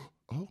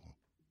 Oh,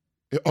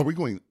 are we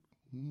going?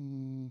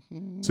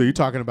 So you're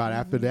talking about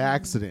after the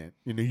accident,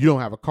 you don't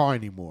have a car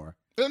anymore.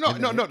 No.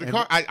 The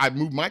car, I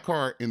moved my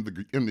car in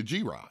the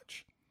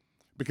G-Raj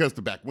because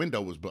the back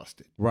window was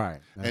busted. Right.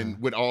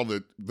 And with all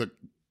the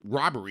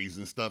robberies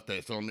and stuff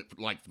that's on it,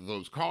 like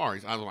those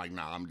cars, I was like,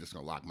 nah, I'm just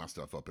gonna lock my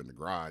stuff up in the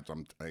garage.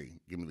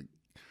 Give me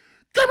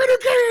the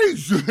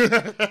keys.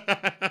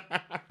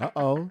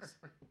 Uh-oh.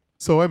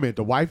 So wait a minute,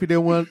 the wifey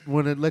didn't want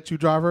to let you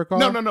drive her car?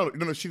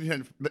 No, she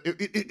didn't.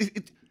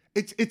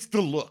 It's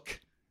the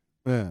look.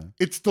 Yeah.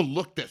 It's the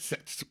look that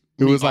sets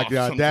It was like off the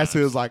audacity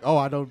sometimes. was like, oh,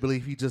 I don't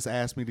believe he just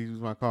asked me to use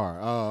my car.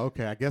 Oh,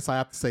 okay. I guess I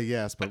have to say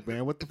yes, but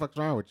man, what the fuck's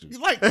wrong with you?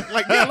 Like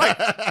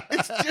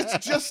it's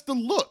just the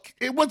look.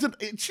 It wasn't.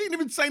 She didn't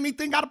even say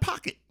anything out of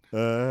pocket.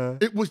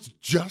 It was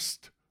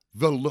just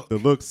the look. The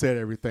look said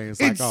everything.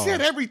 It's like,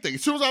 said everything.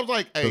 As soon as I was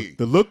like, hey.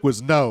 The look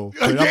was no,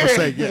 but I'm going to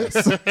say yes.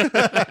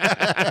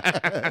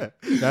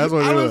 That's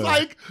what it was. I was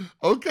like,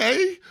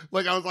 okay.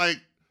 Like, I was like,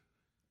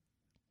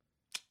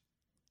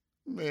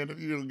 man, if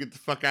you don't get the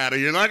fuck out of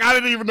here. Like, I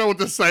didn't even know what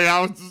to say. I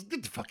was just,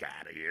 get the fuck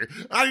out of here.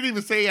 I didn't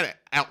even say it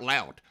out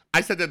loud. I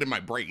said that in my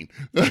brain.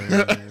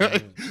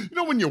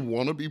 When you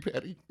want to be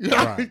petty?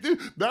 Right.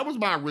 That was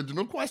my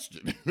original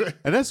question.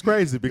 And that's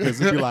crazy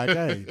because it'd be like,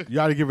 hey, you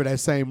ought to give her that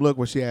same look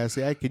when she asks,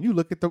 hey, can you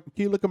look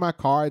at my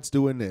car? It's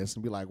doing this.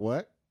 And be like,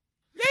 what?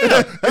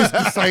 Yeah, it's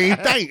the same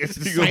thing. It's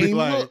the You gonna be same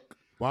like, look.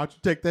 why don't you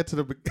take that to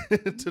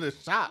the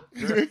shop?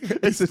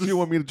 Since you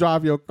want me to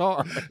drive your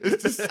car.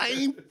 It's the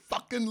same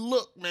fucking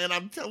look, man.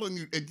 I'm telling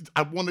you.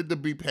 I wanted to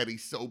be petty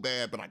so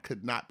bad, but I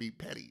could not be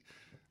petty.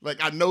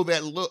 Like, I know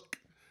that look.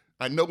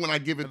 I know when I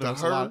give it to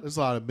her. There's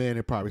a lot of men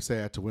that probably say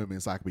that to women.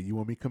 It's like, but you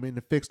want me to come in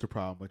to fix the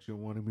problem, but you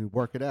don't want me to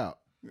work it out.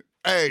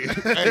 Hey,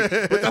 but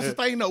that's the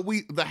thing, though.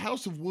 The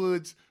House of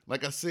Woods,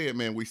 like I said,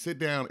 man, we sit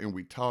down and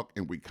we talk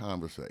and we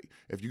conversate.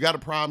 If you got a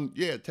problem,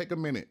 yeah, take a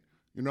minute.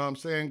 You know what I'm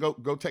saying?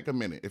 Go take a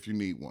minute if you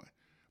need one.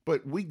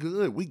 But we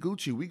good. We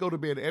Gucci. We go to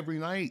bed every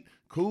night.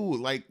 Cool.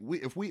 Like,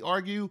 if we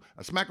argue,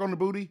 a smack on the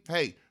booty,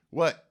 hey,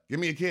 what? Give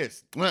me a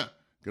kiss.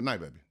 Good night,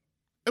 baby.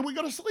 And we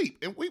go to sleep.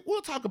 And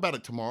we'll talk about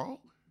it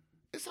tomorrow.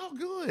 It's all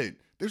good.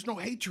 There's no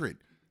hatred.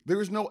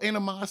 There is no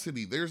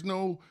animosity. There's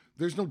no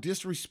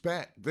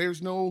disrespect.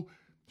 There's no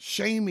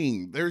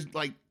shaming. There's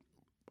like,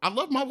 I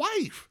love my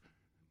wife.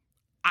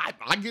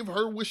 I give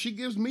her what she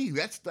gives me.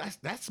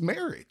 That's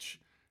marriage.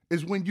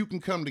 Is when you can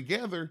come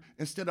together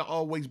instead of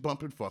always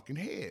bumping fucking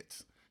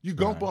heads. You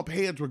gonna bump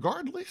heads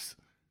regardless.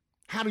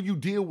 How do you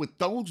deal with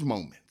those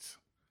moments?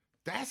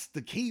 That's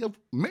the key of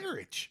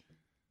marriage.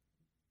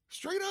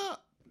 Straight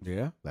up.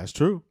 Yeah, that's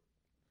true.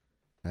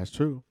 That's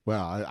true.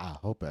 Well, I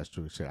hope that's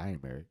true. Shit, I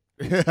ain't married.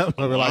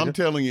 I'm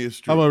telling you, it's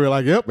true. I'm gonna be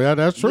like, yep, yeah,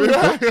 that's true. He's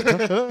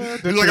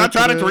like, I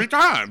tried it 3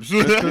 times.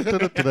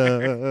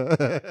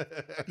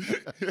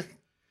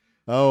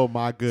 Oh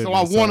my goodness! So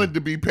I wanted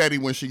to be petty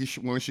when she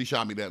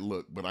shot me that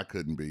look, but I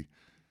couldn't be.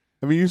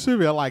 I mean, you should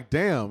be like,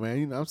 damn,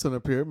 man. I'm sitting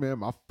up here, man.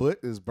 My foot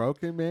is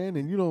broken, man,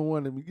 and you don't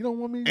want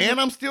me. And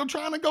I'm still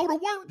trying to go to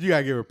work. You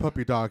gotta give her a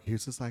puppy dog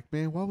kiss. It's like,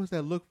 man, what was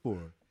that look for?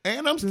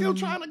 And I'm still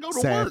trying to go to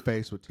Sad work.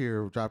 face with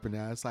tear dropping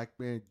down. It's like,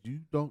 man, you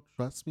don't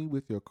trust me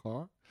with your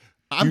car.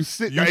 I'm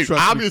sitting.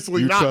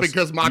 Obviously not,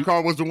 because my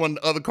car was the one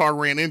the other car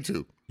ran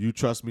into. You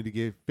trust me to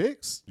get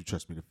fixed. You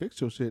trust me to fix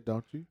your shit,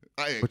 don't you?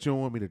 But you don't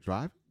want me to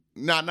drive it?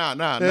 Nah.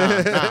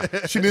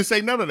 She didn't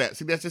say none of that.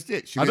 See, that's just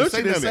it. She I didn't know say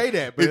she didn't none of say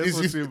that, but that's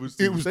what she was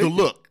it was the thinking.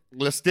 look.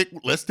 Let's stick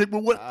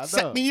with what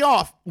set me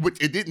off,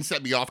 which it didn't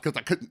set me off because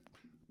I couldn't.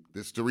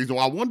 This is the reason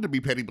why I wanted to be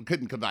petty, but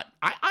couldn't because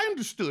I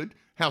understood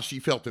how she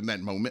felt in that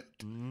moment.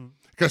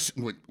 Because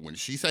when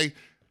she say,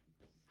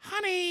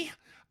 honey,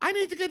 I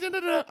need to get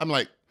da-da-da, I'm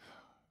like,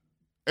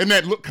 and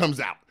that look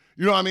comes out.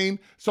 You know what I mean?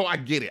 So I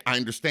get it. I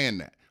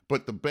understand that.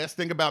 But the best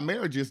thing about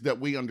marriage is that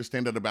we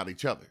understand it about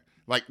each other.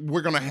 Like,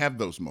 we're going to have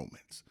those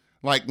moments.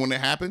 Like, when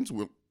it happens,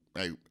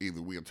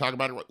 either we'll talk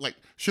about it, like,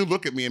 she'll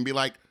look at me and be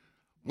like,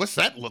 what's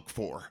that look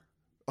for?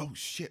 Oh,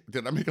 shit,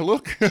 did I make a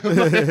look?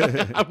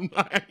 I'm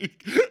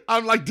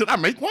like, did I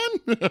make one?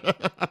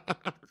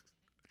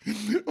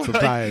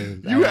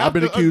 Sometimes, you have I've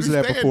been to accused of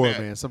that understand before,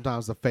 that. man.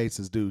 Sometimes the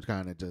faces do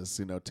kind of just,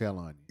 tell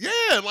on you.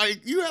 Yeah,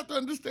 like, you have to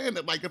understand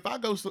that. Like, if I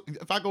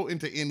go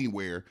into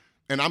anywhere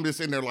and I'm just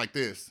in there like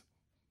this,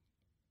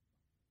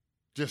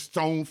 just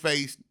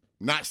stone-faced,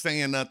 not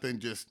saying nothing,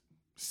 just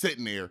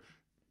sitting there,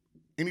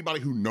 anybody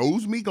who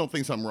knows me gonna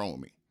think something wrong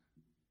with me.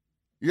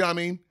 You know what I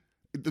mean?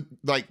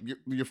 Like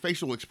your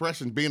facial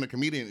expression, being a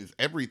comedian is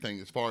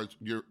everything as far as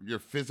your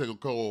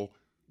physical,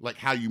 like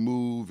how you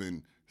move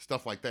and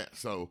stuff like that.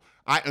 So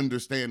I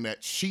understand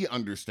that. She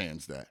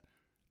understands that.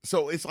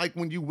 So it's like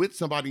when you with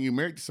somebody and you're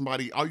married to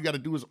somebody, all you got to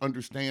do is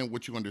understand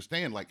what you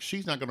understand. Like,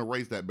 she's not gonna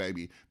raise that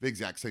baby the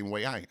exact same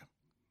way I am.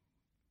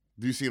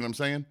 Do you see what I'm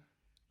saying?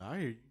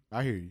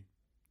 I hear you.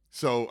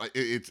 So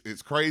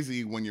it's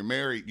crazy when you're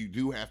married. You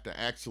do have to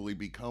actually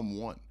become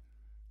one.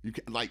 You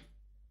can, like,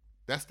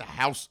 that's the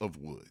house of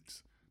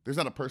Woods. There's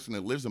not a person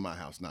that lives in my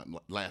house not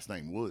last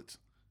name Woods.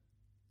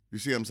 You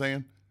see what I'm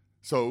saying?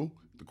 So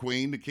the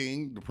queen, the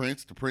king, the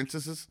prince, the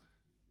princesses,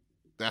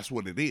 that's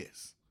what it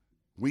is.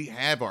 We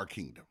have our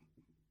kingdom.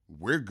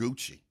 We're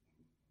Gucci.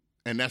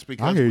 And that's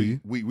because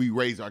we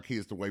raise our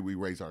kids the way we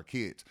raise our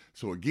kids.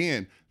 So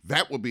again,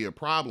 that would be a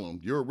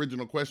problem. Your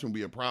original question would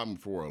be a problem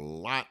for a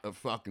lot of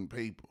fucking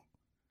people.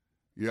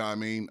 You know what I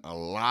mean? A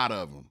lot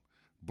of them.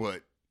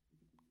 But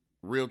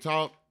real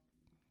talk.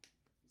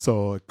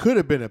 So it could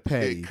have been a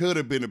petty. It could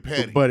have been a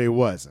petty. But it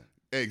wasn't.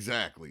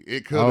 Exactly.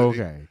 It could have.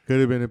 Okay. Could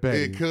have been a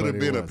petty. It could have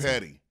been a wasn't.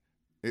 petty.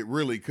 It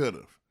really could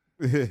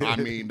have. I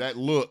mean, that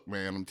look,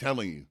 man, I'm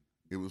telling you,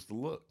 it was the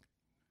look.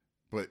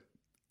 But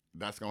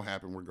that's going to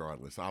happen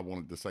regardless. I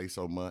wanted to say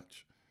so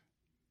much.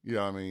 You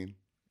know what I mean?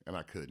 And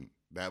I couldn't.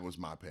 That was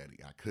my petty.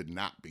 I could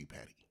not be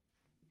petty.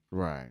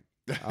 Right.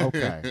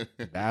 Okay.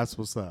 That's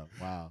what's up.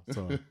 Wow.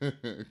 So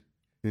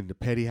in the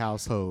petty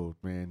household,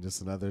 man,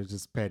 just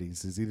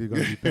petties. It's either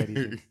going to be petty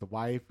against the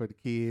wife or the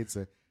kids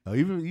or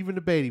even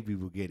the baby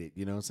people get it,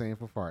 you know what I'm saying,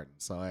 for farting.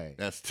 So, hey.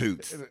 That's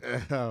Toots.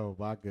 Oh,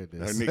 my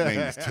goodness. Her nickname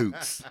is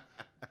Toots.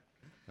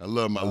 I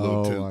love my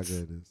little Toots. Oh, my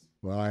goodness.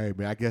 Well, all right,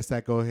 man. I guess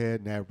that go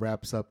ahead and that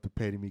wraps up the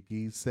Petty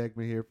McGee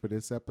segment here for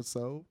this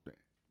episode.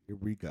 Here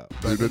we go.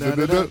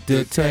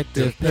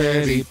 Detective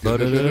Petty.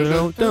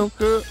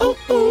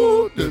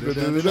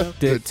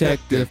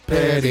 Detective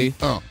Petty.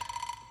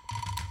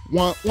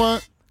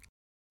 What?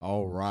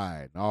 All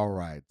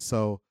right.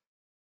 So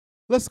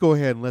let's go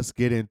ahead and let's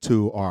get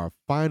into our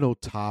final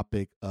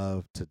topic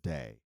of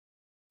today.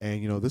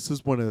 And, this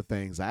is one of the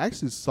things. I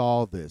actually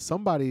saw this.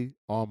 Somebody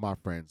on my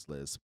friends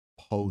list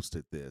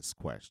posted this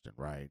question,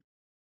 right?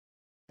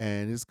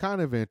 And it's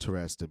kind of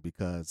interesting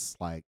because,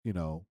 like,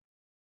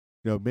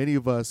 many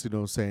of us,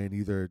 saying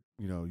either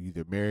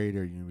married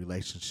or in a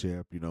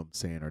relationship,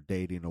 or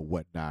dating or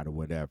whatnot or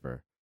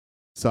whatever.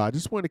 So I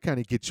just want to kind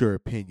of get your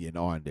opinion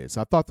on this.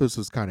 I thought this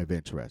was kind of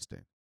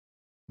interesting.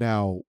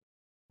 Now,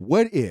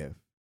 what if,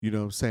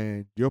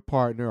 your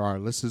partner, or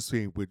let's just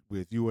say with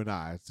you and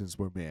I, since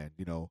we're men,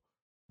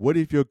 what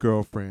if your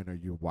girlfriend or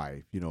your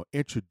wife,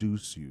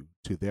 introduce you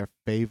to their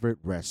favorite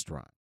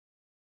restaurant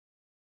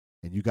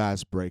and you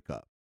guys break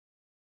up?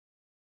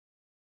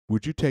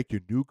 Would you take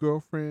your new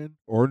girlfriend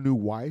or new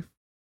wife,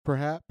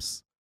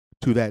 perhaps,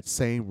 to that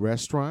same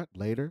restaurant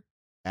later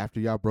after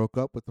y'all broke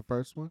up with the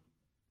first one?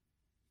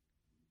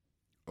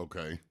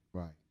 Okay.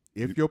 Right.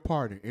 If your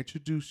partner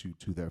introduced you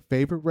to their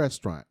favorite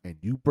restaurant and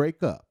you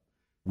break up,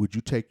 would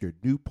you take your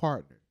new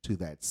partner to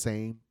that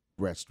same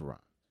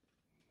restaurant?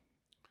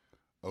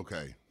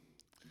 Okay.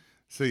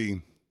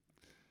 See,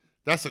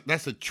 that's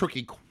a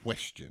tricky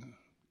question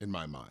in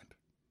my mind.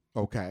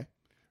 Okay.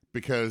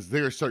 Because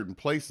there are certain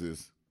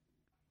places,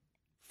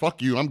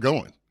 fuck you, I'm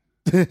going.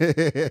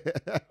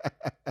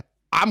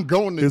 I'm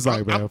going to. It's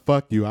like, man,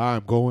 fuck you,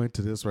 I'm going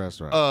to this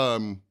restaurant.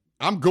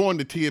 I'm going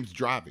to Tibbs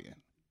Drive-In.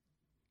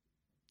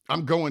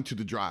 I'm going to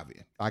the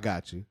drive-in. I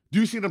got you. Do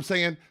you see what I'm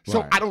saying?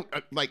 So Right. I don't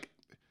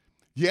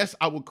yes,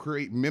 I will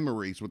create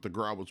memories with the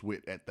girl I was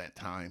with at that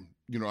time.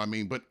 You know what I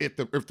mean? But if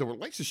the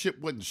relationship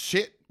wasn't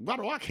shit, why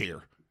do I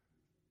care?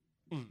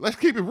 Let's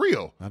keep it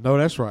real. I know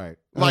that's right.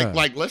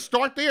 Like let's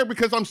start there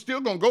because I'm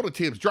still gonna go to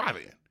Tibbs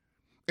Drive-In.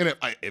 And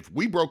if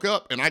we broke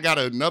up and I got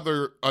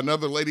another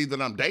lady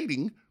that I'm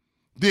dating,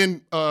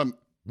 then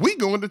we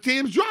going to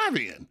Tibbs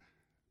Drive-In.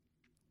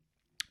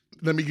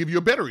 Let me give you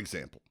a better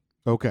example.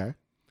 Okay.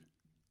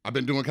 I've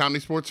been doing comedy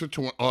sports for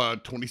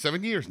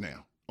 27 years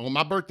now. On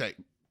my birthday,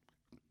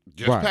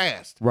 just Right.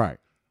 passed. Right.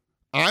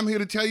 I'm here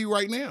to tell you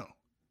right now.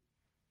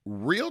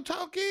 Real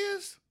talk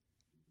is,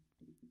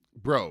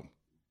 bro,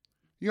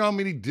 you know how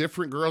many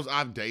different girls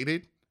I've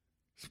dated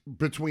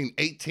between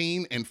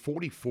 18 and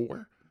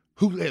 44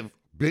 who have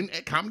been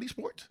at comedy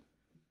sports?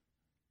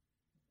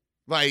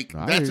 Like,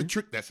 I that's hear a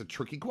trick. That's a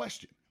tricky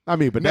question. I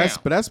mean, but Now, it's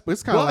kind of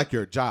but- like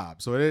your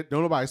job. So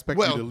don't nobody expect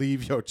Well- you to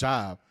leave your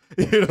job.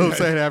 You know what I'm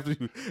saying? After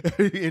you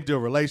into a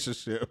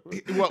relationship.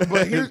 Well,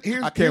 but here's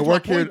I can't here's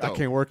work my here. point, I though.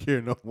 can't work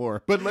here no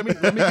more. But let me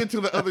get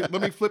to the other.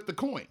 Let me flip the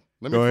coin.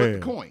 Let me Go flip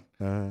ahead. the coin.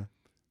 Uh-huh.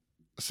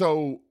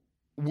 So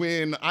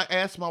when I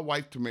asked my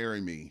wife to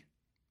marry me,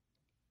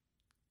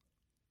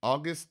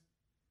 August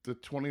the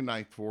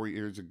 29th, 4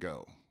 years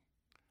ago,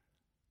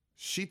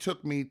 she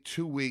took me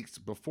 2 weeks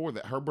before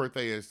that. Her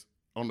birthday is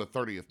on the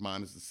 30th.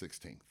 Mine is the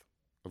 16th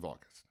of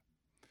August.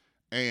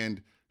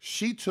 And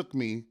she took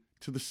me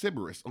to the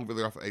Sybaris over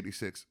there off of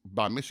 86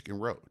 by Michigan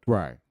Road.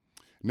 Right.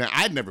 Now,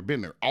 I'd never been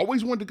there.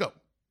 Always wanted to go.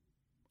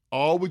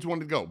 Always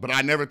wanted to go. But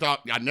I never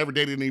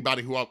dated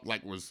anybody who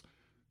was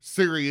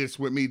serious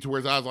with me to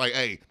where I was like,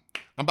 hey,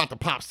 I'm about to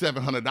pop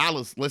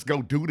 $700. Let's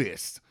go do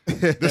this.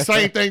 The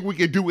same thing we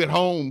could do at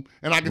home,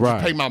 and I can Right.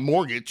 just pay my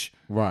mortgage.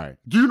 Right.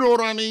 Do you know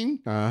what I mean?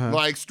 Uh-huh.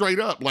 Like, straight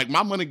up. Like,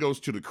 my money goes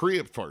to the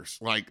crib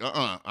first. Like,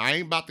 I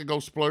ain't about to go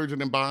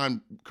splurging and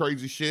buying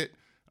crazy shit.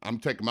 I'm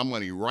taking my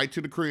money right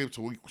to the crib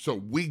so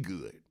we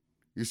good.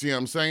 You see what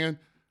I'm saying?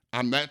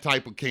 I'm that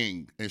type of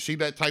king. And she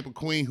that type of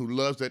queen who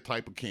loves that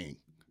type of king.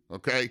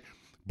 Okay?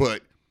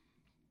 But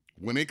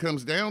when it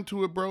comes down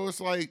to it, bro, it's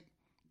like,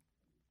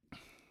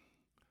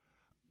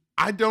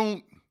 I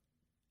don't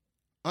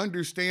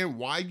understand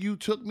why you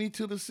took me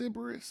to the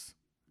Sybaris,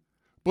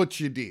 but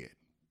you did.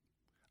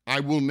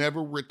 I will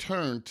never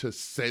return to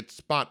said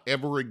spot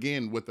ever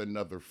again with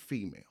another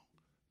female.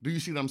 Do you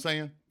see what I'm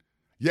saying?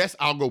 Yes,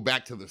 I'll go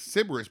back to the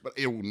Sybaris, but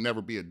it will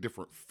never be a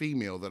different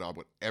female that I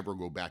would ever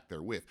go back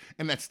there with.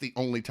 And that's the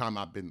only time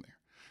I've been there.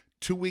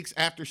 2 weeks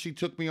after she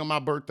took me on my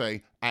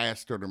birthday, I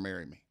asked her to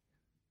marry me.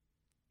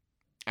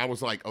 I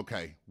was like,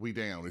 okay, we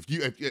down.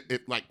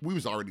 If like we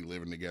was already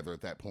living together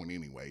at that point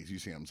anyways, you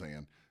see what I'm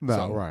saying? No,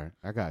 So, right.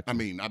 I got you. I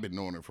mean, I've been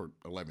knowing her for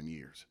 11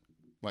 years.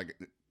 Like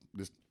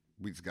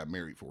we just got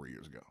married 4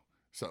 years ago.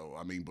 So,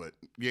 I mean, but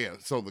yeah,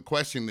 so the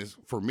question is,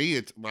 for me,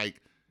 it's like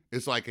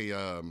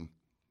a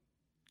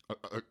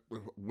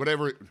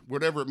whatever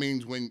it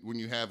means when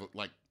you have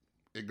like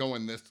it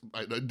going this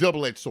a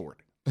double-edged sword.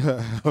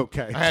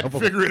 Okay. I had to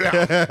figure it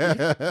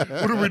out.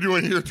 What are we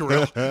doing here,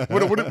 Terrell?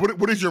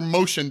 What is your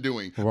motion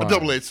doing? Right. A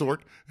double-edged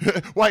sword.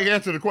 Why you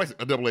answer the question?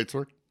 A double-edged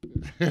sword.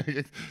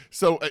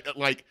 So,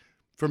 like,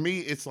 for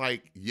me, it's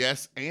like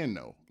yes and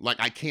no. Like,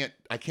 I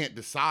can't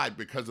decide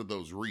because of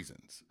those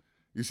reasons.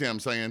 You see what I'm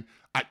saying?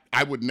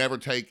 I would never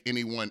take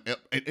anyone,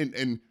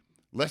 and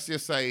let's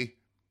just say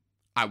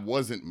I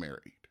wasn't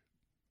married,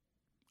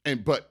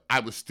 but I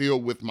was still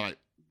with my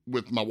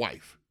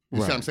wife. You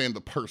see what I'm Right. saying?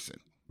 The person.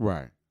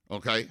 Right.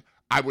 Okay,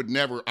 I would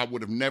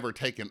have never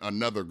taken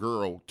another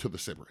girl to the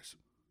Sybaris.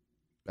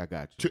 I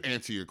got you. To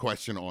answer your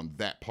question on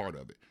that part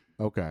of it,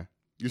 Okay.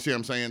 you see what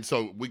I'm saying?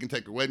 So we can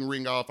take the wedding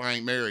ring off. I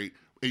ain't married,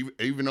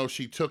 even though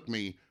she took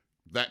me.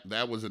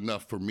 That was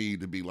enough for me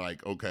to be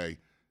like, okay,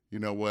 you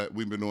know what?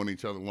 We've been knowing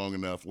each other long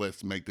enough.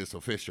 Let's make this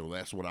official.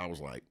 That's what I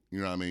was like. You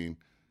know what I mean?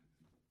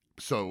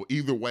 So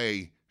either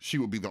way, she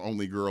would be the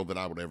only girl that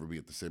I would ever be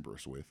at the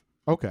Sybaris with.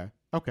 Okay.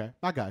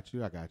 I got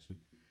you.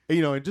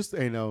 And, and just,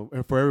 and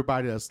for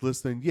everybody that's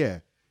listening,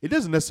 yeah, it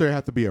doesn't necessarily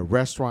have to be a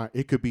restaurant.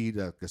 It could be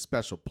a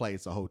special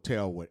place, a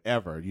hotel,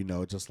 whatever,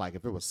 just like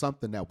if it was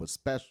something that was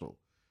special,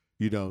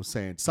 what I'm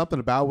saying? Something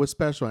about it was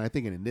special. And I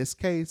think in this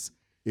case,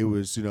 it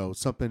was,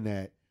 something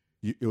that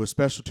it was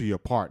special to your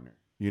partner.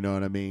 You know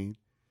what I mean?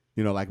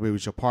 Like maybe it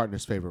was your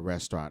partner's favorite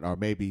restaurant, or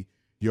maybe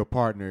your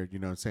partner,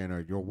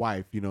 or your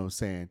wife,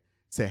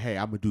 say, hey,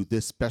 I'm going to do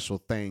this special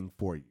thing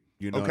for you.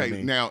 You know what I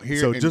mean? Now here,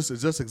 So it's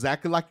just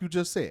exactly like you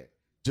just said.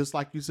 Just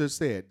like you just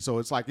said. So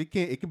it's like it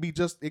can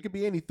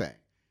be anything.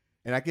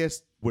 And I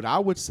guess what I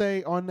would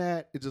say on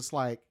that is just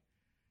like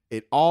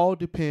it all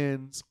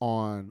depends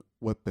on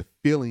what the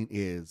feeling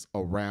is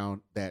around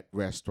that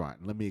restaurant.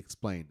 And let me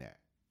explain that.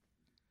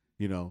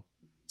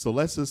 So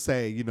let's just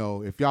say,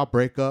 if y'all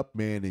break up,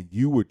 man, and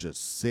you were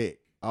just sick.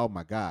 Oh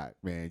my God,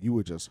 man, you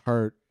were just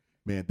hurt.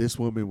 Man, this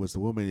woman was the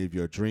woman of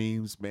your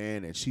dreams,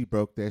 man, and she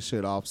broke that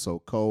shit off so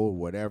cold,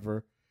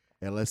 whatever.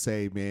 And let's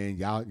say, man,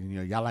 y'all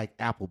like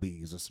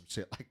Applebee's or some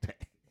shit like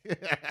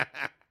that.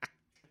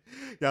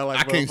 Y'all like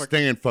I can't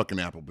stand fucking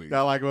Applebee's.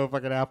 Y'all like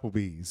motherfucking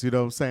Applebee's. You know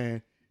what I'm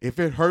saying? If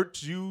it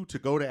hurts you to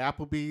go to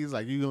Applebee's,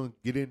 like you gonna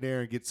get in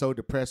there and get so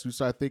depressed you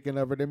start thinking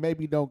of it, then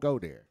maybe don't go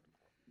there.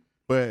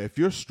 But if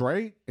you're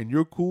straight and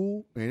you're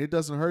cool and it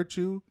doesn't hurt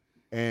you,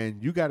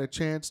 and you got a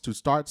chance to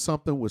start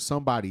something with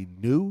somebody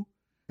new,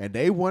 and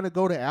they want to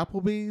go to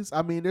Applebee's,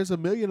 I mean, there's a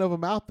million of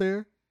them out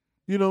there.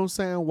 You know what I'm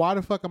saying? Why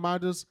the fuck am I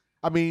just?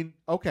 I mean,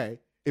 okay,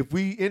 if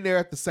we in there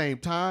at the same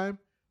time,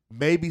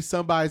 maybe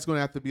somebody's going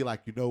to have to be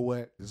like, you know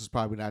what? This is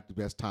probably not the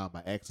best time.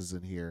 My ex is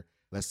in here.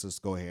 let's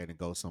just go ahead and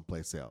go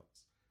someplace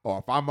else. Or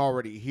if I'm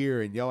already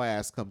here and your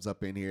ass comes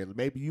up in here,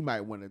 maybe you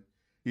might want to,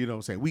 you know what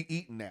I'm saying, we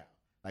eating now.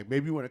 Like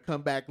maybe you want to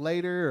come back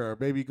later or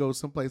maybe go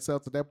someplace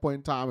else at that point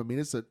in time. I mean,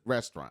 it's a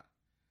restaurant,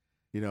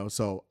 you know,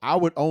 so I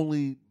would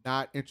only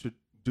not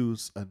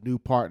introduce a new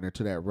partner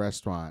to that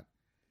restaurant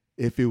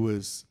if it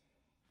was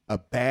a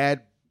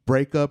bad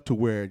breakup to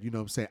where, you know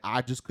what I'm saying,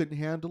 I just couldn't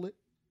handle it.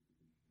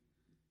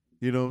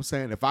 You know what I'm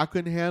saying? If I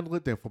couldn't handle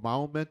it, then for my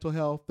own mental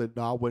health, then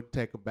no, I wouldn't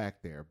take them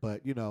back there.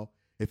 But, you know,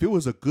 if it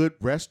was a good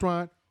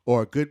restaurant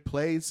or a good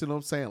place, you know what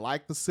I'm saying,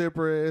 like the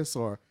Sybaris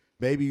or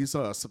maybe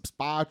some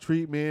spa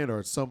treatment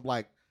or some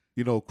like,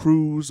 you know,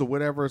 cruise or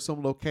whatever,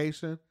 some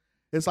location,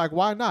 it's like,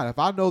 why not? If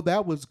I know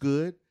that was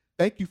good,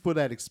 thank you for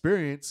that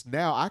experience.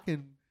 Now I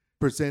can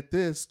present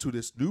this to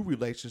this new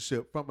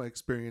relationship from an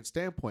experience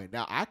standpoint.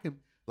 Now I can,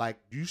 like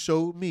you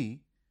showed me,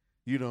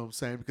 you know what I'm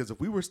saying? Because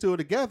if we were still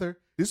together,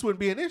 this wouldn't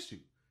be an issue.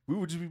 We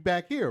would just be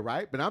back here,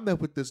 right? But I'm there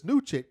with this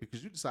new chick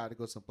because you decided to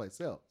go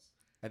someplace else.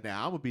 And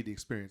now I'm going to be the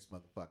experienced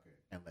motherfucker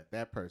and let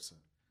that person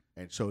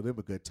and show them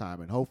a good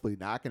time. And hopefully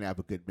now I can have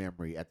a good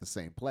memory at the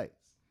same place.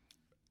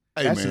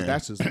 Hey,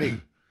 That's just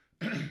me.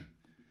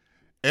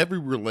 Every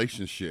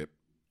relationship,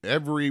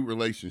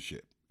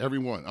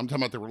 everyone, I'm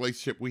talking about the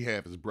relationship we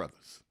have as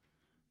brothers,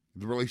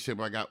 the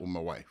relationship I got with my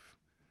wife.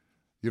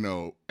 You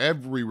know,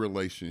 every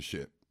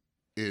relationship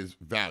is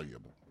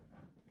valuable.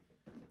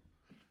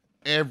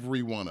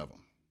 Every one of them.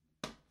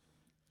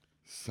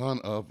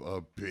 Son of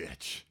a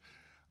bitch.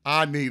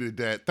 I needed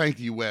that. Thank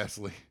you,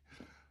 Wesley.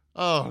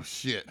 Oh,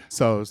 shit.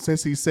 So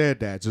since he said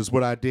that, just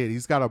what I did,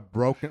 he's got a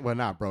broken, well,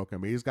 not broken,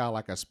 but he's got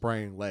like a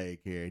sprained leg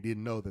here. He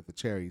didn't know that the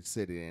chair he's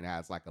sitting in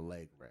has like a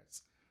leg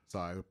rest. So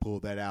I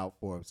pulled that out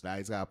for him. So now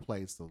he's got a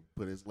place to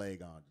put his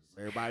leg on. Just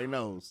so everybody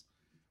knows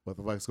what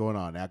the fuck's going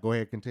on. Now go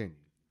ahead, continue.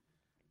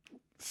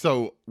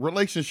 So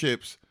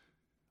relationships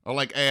are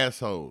like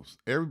assholes.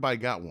 Everybody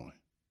got one.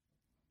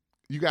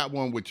 You got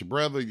one with your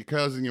brother, your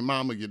cousin, your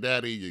mama, your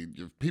daddy,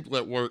 your people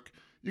at work.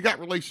 You got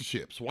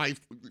relationships, wife.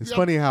 It's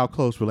funny how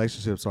close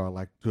relationships are,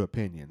 like to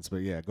opinions. But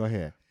yeah, go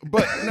ahead.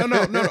 But no.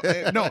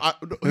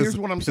 Here's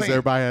what I'm saying.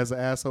 Everybody has an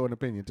asshole and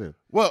opinion too.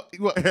 Well,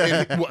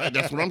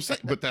 that's what I'm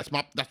saying. But that's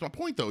my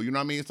point, though. You know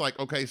what I mean? It's like,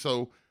 okay,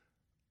 so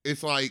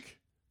it's like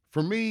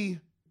for me,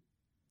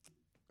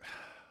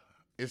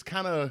 it's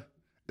kind of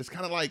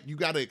like you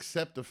got to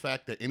accept the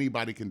fact that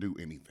anybody can do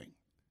anything.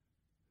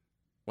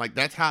 Like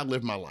that's how I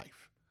live my life.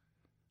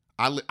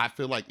 I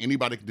feel like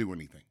anybody can do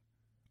anything.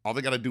 All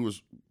they got to do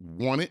is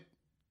want it,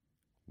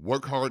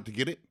 work hard to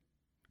get it,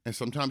 and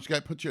sometimes you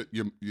got to put your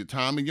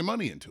time and your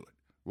money into it.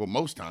 Well,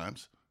 most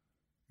times.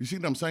 You see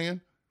what I'm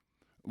saying?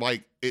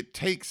 Like, it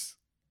takes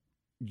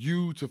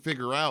you to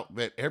figure out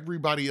that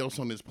everybody else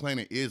on this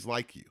planet is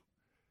like you,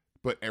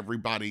 but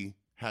everybody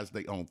has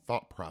their own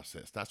thought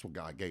process. That's what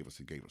God gave us.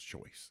 He gave us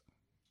choice.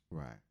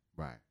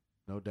 Right.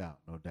 No doubt.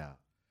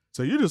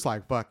 So you're just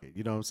like, fuck it.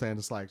 You know what I'm saying?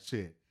 It's like,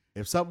 shit.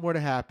 If something were to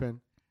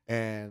happen,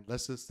 and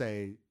let's just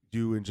say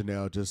you and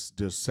Janelle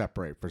just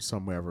separate for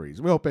some whatever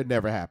reason. We hope it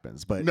never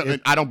happens, but no,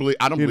 I don't believe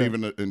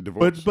in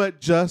divorce. But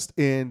just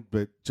in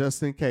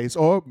case,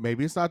 or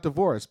maybe it's not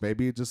divorce.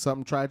 Maybe just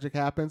something tragic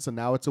happens, and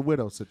now it's a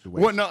widow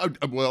situation. Well, no,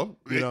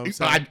 you know,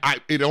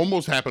 it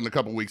almost happened a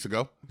couple weeks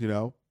ago. You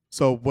know,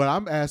 so what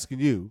I'm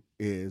asking you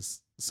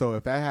is, so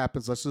if that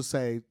happens, let's just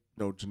say, you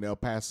know, Janelle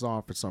passes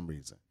on for some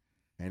reason,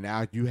 and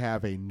now you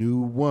have a new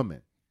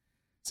woman.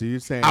 So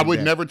you're saying I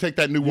would never take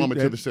that new woman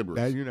to the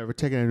Sybaris. You're never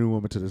taking a new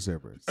woman to the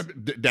Sybaris.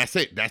 That's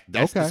it.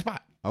 That's the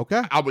spot.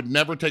 Okay. I would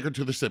never take her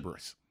to the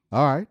Sybaris.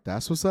 All right.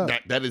 That's what's up.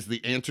 That is the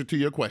answer to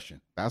your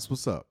question. That's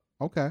what's up.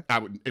 Okay. I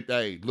would.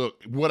 Hey,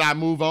 look, would I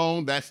move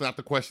on? That's not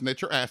the question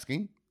that you're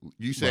asking.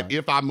 You said Right.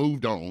 if I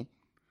moved on,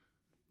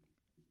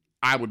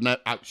 I would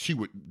not. She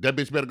would. That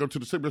bitch better go to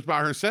the Sybaris by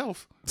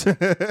herself.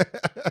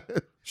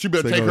 She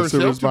better So take go to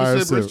herself Sybaris to by the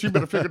herself. Sybaris. She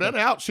better figure that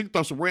out. She can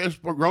throw some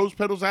rose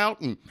petals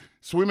out and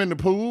swim in the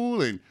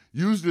pool and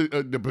use the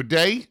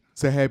bidet.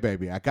 Say, hey,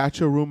 baby, I got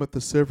your room at the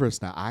Sybaris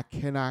now. I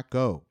cannot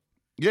go.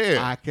 Yeah.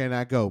 I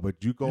cannot go,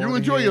 but you go. You on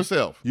enjoy ahead.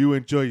 yourself. You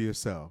enjoy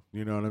yourself.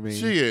 You know what I mean?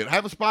 Shit,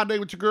 have a spa day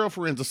with your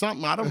girlfriends or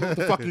something. I don't know what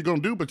the fuck you're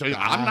going to do, but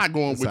I'm not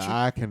going with you.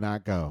 I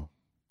cannot go.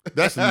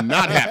 That's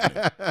not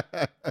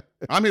happening.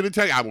 I'm here to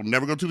tell you, I will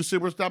never go to the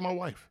Sybaris without my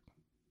wife.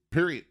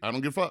 Period. I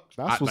don't give a fuck.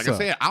 That's what's like I up.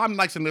 said, I'm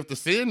nice enough to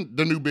send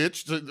the new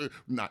bitch.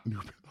 Not new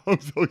bitch.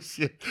 I'm so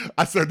shit.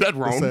 I said that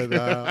wrong.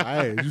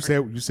 Hey, you said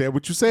what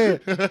you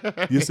said.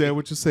 You said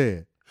what you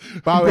said.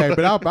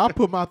 But I'll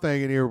put my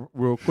thing in here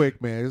real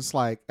quick, man. It's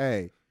like,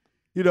 hey,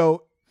 you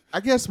know, I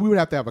guess we would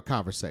have to have a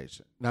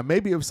conversation. Now,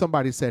 maybe if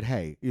somebody said,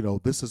 hey, you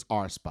know, this is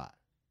our spot.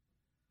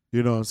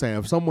 You know what I'm saying?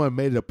 If someone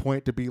made it a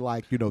point to be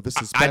like, you know,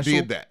 this is special. I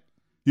did that.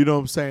 You know what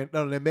I'm saying?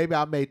 No, then maybe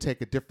I may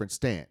take a different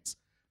stance.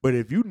 But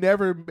if you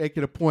never make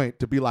it a point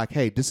to be like,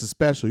 hey, this is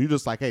special, you're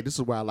just like, hey, this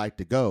is where I like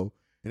to go.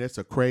 And it's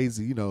a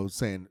crazy, you know,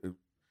 saying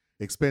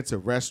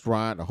expensive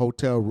restaurant, a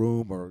hotel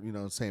room, or, you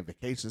know, saying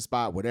vacation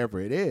spot, whatever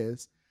it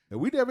is. And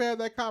we never had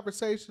that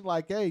conversation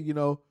like, hey, you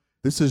know,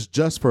 this is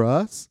just for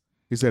us.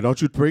 He said,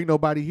 don't you bring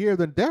nobody here,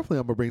 then definitely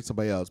I'm going to bring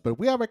somebody else. But if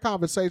we have a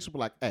conversation,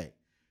 we're like, hey,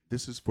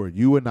 this is for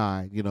you and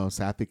I,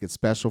 so I think it's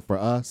special for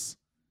us,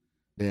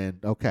 then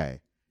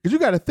okay. Because you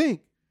got to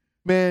think,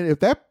 man,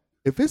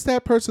 if it's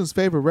that person's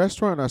favorite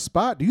restaurant or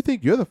spot, do you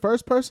think you're the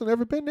first person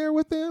ever been there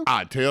with them?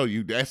 I tell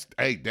you, that's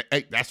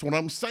what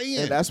I'm saying.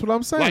 And that's what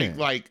I'm saying.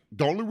 Like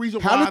the only reason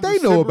why how did they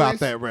know about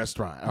that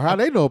restaurant or how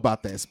they know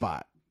about that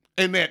spot?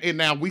 And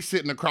now we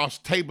sitting across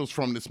tables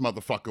from this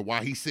motherfucker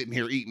while he's sitting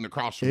here eating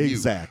across from you.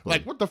 Exactly.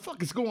 Like, what the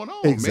fuck is going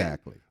on,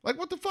 Exactly. man? Like,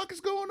 what the fuck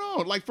is going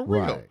on? Like, for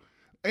real.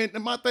 Right.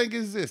 And my thing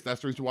is this.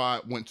 That's the reason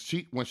why when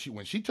she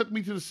took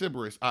me to the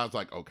Sybaris, I was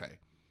like, okay,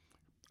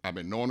 I've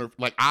been knowing her.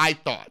 Like,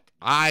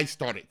 I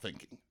started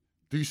thinking.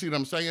 Do you see what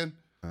I'm saying?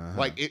 Uh-huh.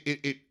 Like,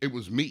 it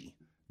was me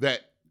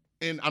that,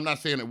 and I'm not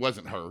saying it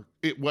wasn't her.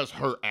 It was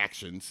her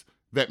actions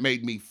that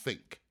made me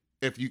think,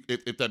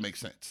 if that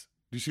makes sense.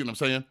 Do you see what I'm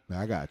saying?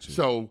 I got you.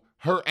 So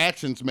her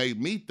actions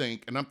made me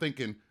think, and I'm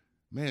thinking,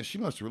 man, she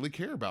must really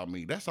care about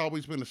me. That's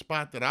always been a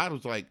spot that I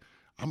was like,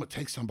 I'm going to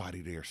take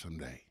somebody there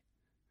someday.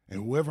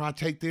 And whoever I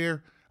take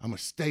there, I'm going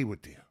to stay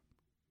with them.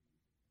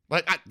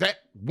 Like, that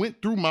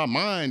went through my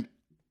mind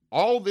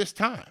all this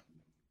time.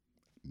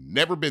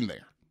 Never been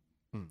there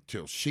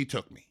till she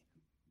took me.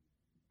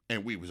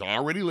 And we was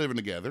already living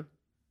together.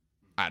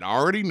 I'd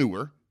already knew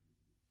her.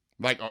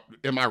 Like,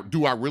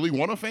 do I really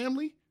want a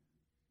family?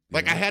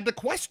 Like, I had to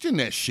question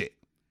that shit.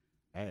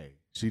 Hey,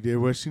 she did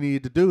what she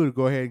needed to do to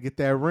go ahead and get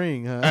that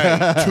ring, huh?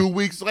 Hey, 2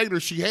 weeks later,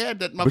 she had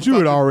that motherfucker. But you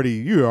were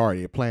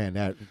already planned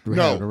that.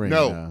 No, the ring,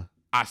 no.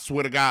 I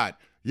swear to God.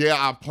 Yeah,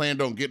 I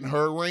planned on getting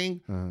her a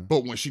ring. Uh-huh.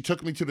 But when she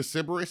took me to the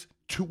Sybaris,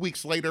 2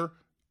 weeks later,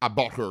 I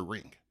bought her a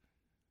ring.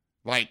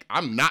 Like,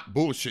 I'm not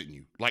bullshitting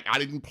you. Like, I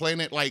didn't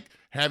plan it, like,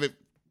 have it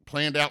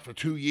planned out for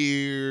 2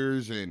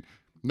 years. And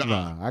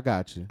Nah, I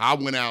got you. I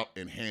went out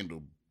and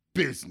handled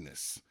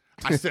business.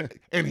 I said,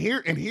 and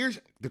here's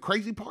the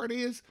crazy part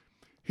is,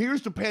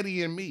 here's the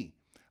petty in me.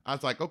 I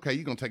was like, okay,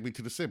 you're going to take me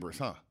to the Sybaris,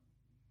 huh?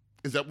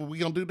 Is that what we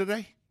going to do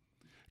today?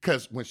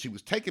 Because when she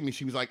was taking me,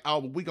 she was like, oh,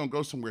 well, we going to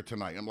go somewhere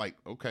tonight. I'm like,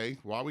 okay,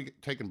 why are we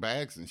taking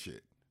bags and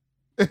shit?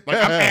 Like,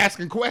 I'm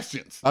asking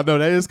questions. I know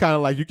that is kind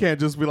of like, you can't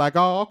just be like,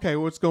 oh, okay,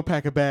 well, let's go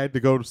pack a bag to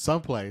go to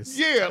someplace.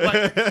 Yeah,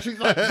 like, she's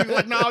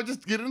like, no,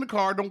 just get in the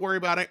car. Don't worry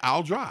about it.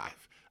 I'll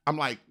drive. I'm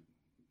like,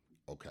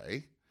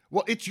 okay.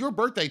 Well, it's your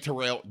birthday,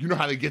 Terrell. You know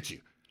how they get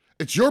you.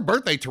 It's your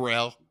birthday,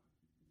 Terrell.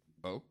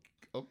 Oh,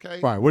 okay.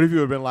 Right. What if you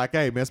had been like,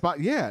 hey, man,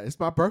 it's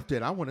my birthday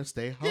and I want to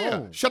stay home.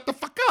 Yeah, shut the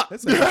fuck up.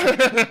 Let's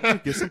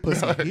get some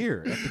pussy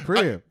here at the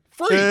crib.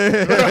 Free.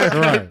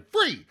 Right.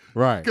 Free.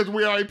 Right. Because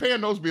we already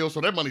paying those bills,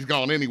 so that money's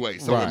gone anyway.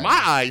 So Right. in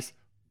my eyes,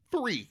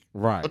 free.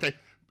 Right. Okay.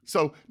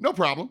 So no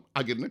problem.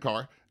 I get in the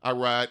car, I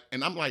ride,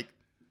 and I'm like,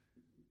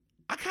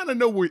 I kind of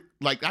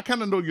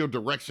know your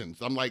directions.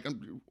 I'm like,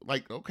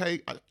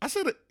 okay. I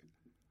said,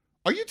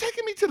 are you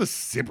taking me to the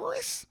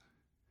Sybaris?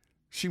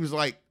 She was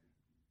like,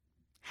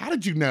 how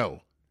did you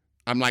know?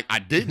 I'm like, I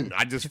didn't.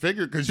 I just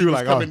figured because you was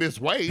like, coming this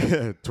way.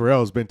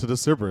 Terrell's been to the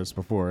Sybaris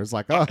before. It's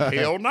like, oh,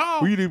 Hell no.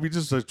 We need to be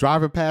just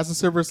driving past the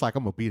Sybaris. Like,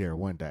 I'm going to be there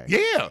one day.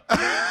 Yeah.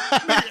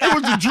 It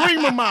was a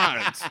dream of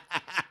mine.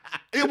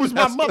 It was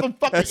my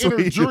motherfucking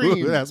inner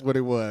dream. That's what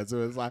it was. It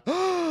was like,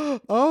 oh,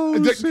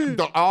 shit.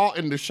 The awe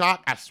and the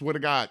shock, I swear to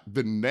God,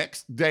 the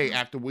next day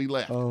after we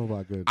left, Oh,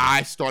 my goodness.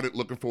 I started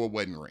looking for a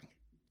wedding ring.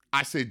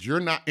 I said, you're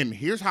not, and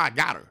here's how I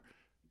got her.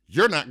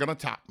 You're not going to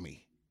top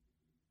me.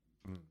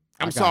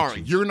 I'm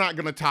sorry. You're not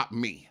going to top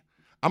me.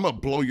 I'm going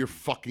to blow your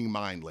fucking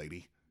mind,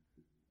 lady.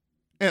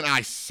 And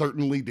I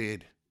certainly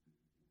did.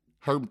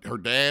 Her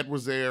dad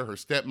was there. Her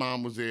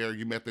stepmom was there.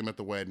 You met them at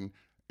the wedding.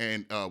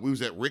 And we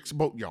was at Rick's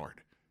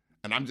Boatyard.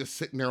 And I'm just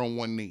sitting there on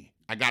one knee.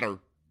 I got her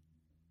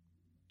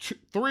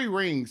 3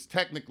 rings.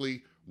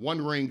 Technically,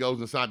 one ring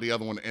goes inside the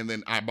other one. And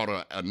then I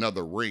bought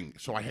another ring.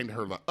 So I handed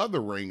her the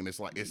other ring. And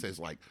it says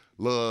like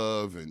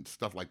love and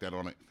stuff like that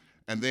on it.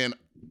 And then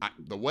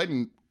the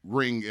wedding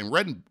ring and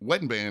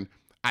wedding band,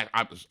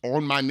 I was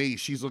on my knees.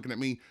 She's looking at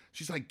me.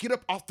 She's like, get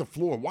up off the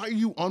floor. Why are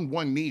you on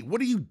one knee?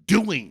 What are you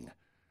doing?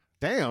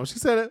 Damn, she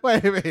said it.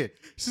 Wait a minute.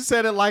 She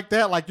said it like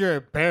that, like you're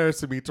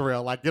embarrassing me,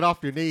 Terrell. Like, get off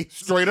your knees.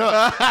 Straight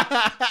up.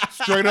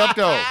 Straight up,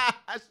 though.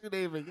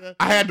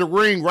 I had the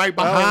ring right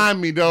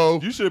behind me, though.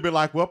 You should have been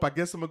like, well, I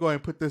guess I'm going to go ahead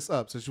and put this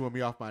up since you want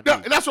me off my knee.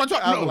 No, that's what I'm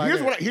talking about. No,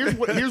 like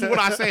here's what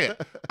I said.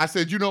 I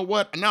said, you know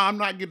what? No, I'm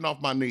not getting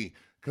off my knee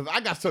because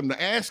I got something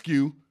to ask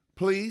you,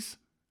 please.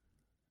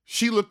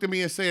 She looked at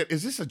me and said,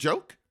 is this a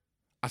joke?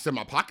 I said,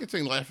 my pockets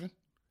ain't laughing.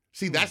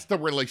 See, that's the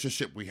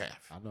relationship we have.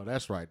 I know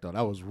that's right, though.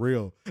 That was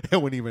real. It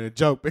wasn't even a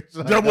joke. Like,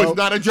 that was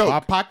not a joke. My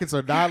pockets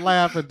are not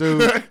laughing,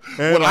 dude.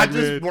 When I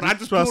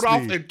just pulled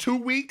off in 2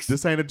 weeks,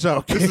 this ain't a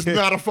joke. This is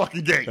not a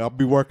fucking game. I'll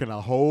be working a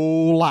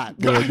whole lot.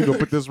 Boy. You gonna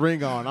put this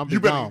ring on? I'm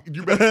gone.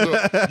 You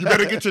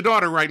better get your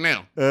daughter right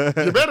now.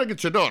 You better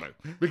get your daughter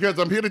because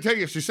I'm here to tell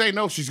you. If she say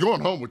no, she's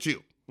going home with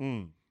you.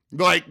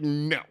 Like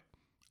no,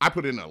 I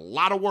put in a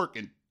lot of work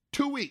in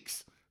 2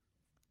 weeks,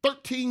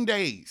 13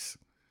 days,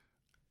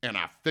 and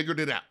I figured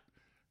it out.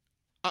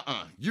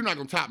 You're not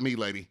gonna top me,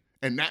 lady.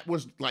 And that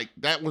was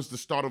the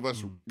start of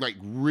us like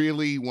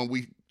really when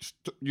we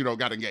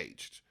got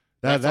engaged.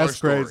 That's our crazy.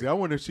 story. I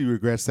wonder if she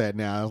regrets that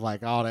now. It's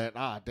like all that.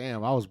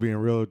 Damn, I was being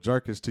real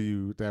jerkish to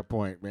you at that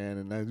point, man,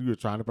 and then you were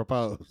trying to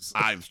propose.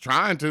 I was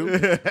trying to.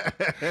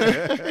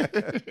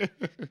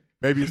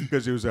 Maybe it's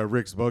because it was at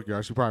Rick's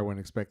Boatyard. She probably wasn't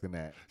expecting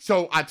that.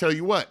 So I tell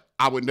you what,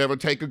 I would never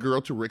take a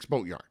girl to Rick's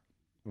Boatyard.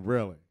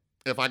 Really?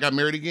 If I got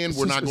married again,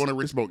 we're not going to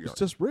Rick's Boatyard. It's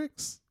just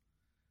Rick's.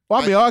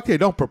 Well, I mean, okay,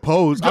 don't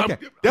propose. Okay,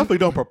 definitely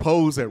don't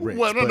propose at Rick's.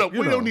 Well, no,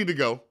 we don't need to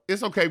go.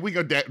 It's okay. We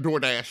go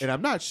DoorDash. And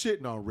I'm not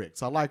shitting on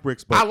Rick's. I like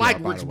Rick's I Boatyard. like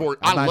Rick's Boatyard.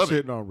 I love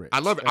it. Shitting on Rick's. I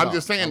love it. At I'm all.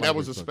 just saying I like that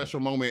was a Rick's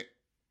special moment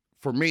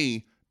for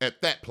me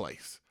at that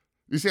place.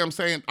 You see what I'm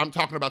saying? I'm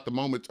talking about the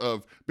moments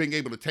of being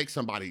able to take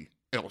somebody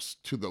else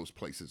to those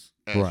places,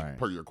 as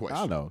per your question.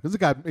 I know, because it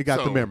got the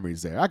So,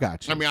 memories there. I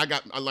got you. I mean,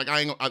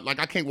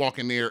 I can't walk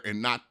in there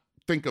and not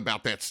think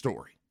about that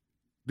story.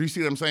 Do you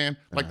see what I'm saying?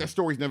 Like that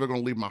story's never going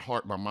to leave my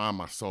heart, my mind,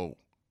 my soul.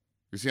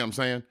 You see what I'm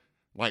saying?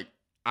 Like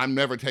I'm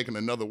never taking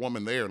another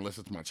woman there unless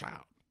it's my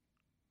child.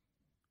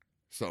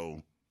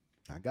 So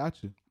I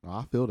got you.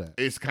 I feel that.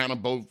 it's kind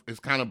of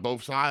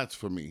both sides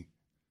for me.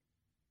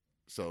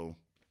 So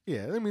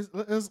Yeah, I mean,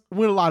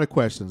 with a lot of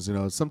questions,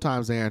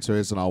 sometimes the answer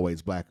isn't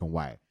always black and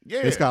white. yeah,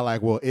 It's kind of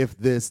like, well, if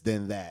this,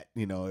 then that,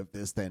 if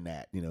this, then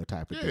that,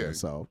 type of Yeah. thing.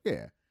 So,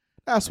 yeah,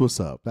 that's what's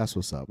up. That's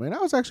what's up, man.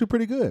 That was actually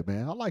pretty good,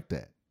 man. I like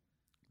that.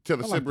 till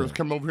the I like siblings that.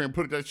 come over here and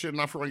put that shit in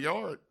our front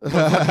yard.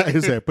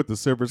 He said, put the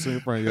Sibbers in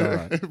front of your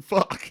yard.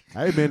 Fuck.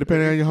 Hey, man,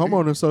 depending on your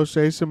homeowner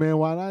association, man,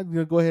 why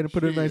not go ahead and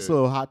put a nice Shit.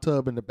 little hot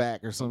tub in the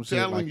back or some shit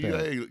Telling like you,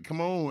 that. hey, come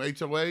on,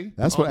 HOA.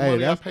 That's All what. the Hey,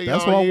 money I that's pay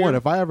what all I year. want.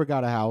 If I ever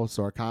got a house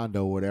or a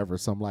condo, or whatever,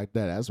 something like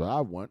that, that's what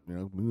I want. Maybe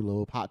a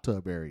little hot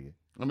tub area.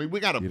 I mean, we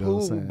got a You know what I'm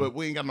pool, saying? but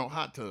we ain't got no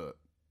hot tub.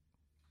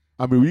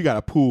 I mean, we got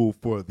a pool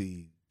for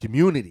the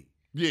community.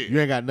 Yeah. You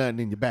ain't got nothing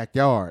in your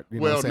backyard. You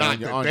know Well, what I'm not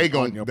saying? that On they your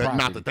gon' not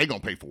property. that they gonna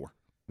pay for.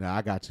 Nah,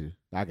 I got you.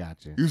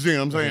 You see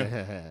what I'm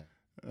saying?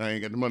 I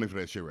ain't got the money for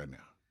that shit right now.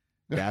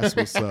 That's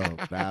what's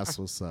up. That's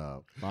what's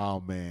up. Oh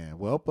man.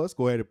 Well, let's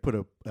go ahead and put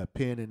a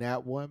pin in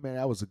that one, man.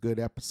 That was a good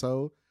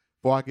episode.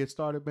 Before I get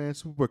started, man,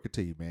 Super Booker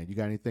to you, man. You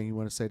got anything you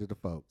want to say to the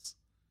folks?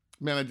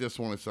 Man, I just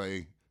want to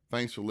say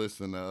thanks for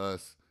listening to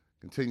us.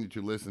 Continue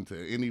to listen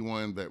to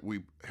anyone that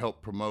we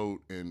help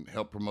promote and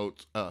help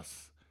promotes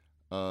us.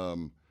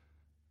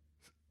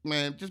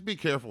 Man, just be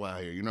careful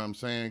out here. You know what I'm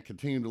saying?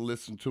 Continue to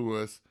listen to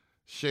us.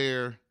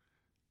 Share,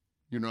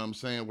 you know what I'm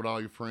saying, with all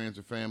your friends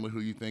and family who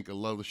you think will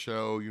love the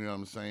show. You know what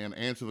I'm saying?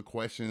 Answer the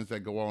questions that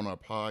go on our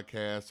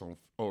podcast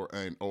or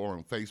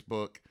on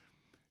Facebook.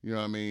 You know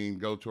what I mean?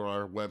 Go to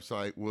our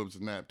website, Woods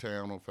of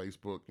Naptown on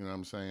Facebook. You know what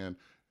I'm saying?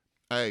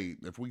 Hey,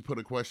 if we put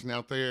a question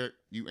out there,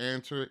 you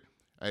answer it.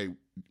 Hey,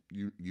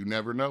 you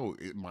never know.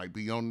 It might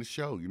be on the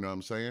show. You know what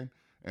I'm saying?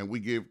 And we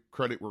give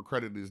credit where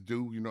credit is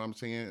due. You know what I'm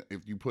saying?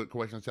 If you put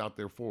questions out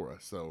there for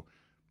us. So,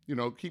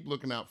 keep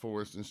looking out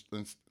for us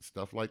and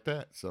stuff like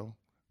that. So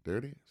there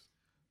it is.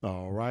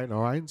 All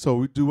right. So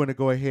we do want to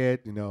go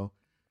ahead,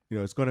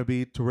 it's going to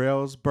be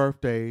Terrell's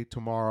birthday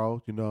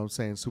tomorrow. You know what I'm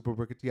saying? Super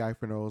Booker T.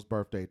 Ifrano's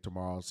birthday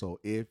tomorrow.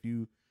 So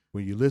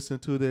when you listen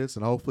to this,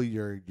 and hopefully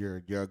you're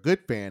a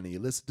good fan and you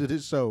listen to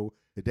this show,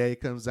 the day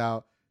it comes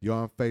out, you're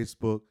on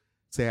Facebook,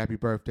 say happy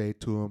birthday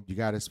to him. You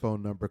got his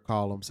phone number,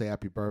 call him, say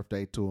happy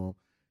birthday to him.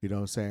 You know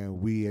what I'm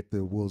saying? We at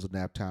the Wolves of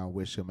Naptown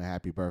wish him a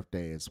happy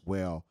birthday as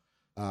well.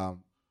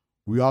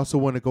 We also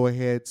want to go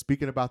ahead,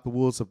 speaking about the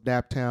Wolves of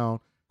Naptown,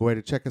 go ahead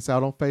and check us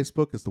out on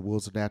Facebook. It's the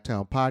Wolves of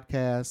Naptown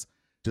podcast.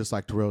 Just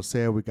like Terrell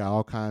said, we got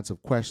all kinds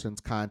of questions,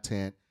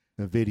 content,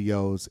 and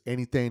videos.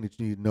 Anything that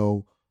you need to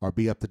know or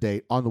be up to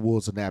date on the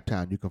Wolves of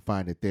Naptown, you can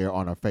find it there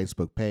on our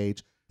Facebook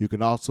page. You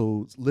can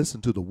also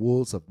listen to the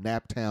Wolves of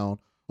Naptown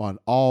on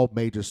all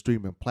major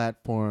streaming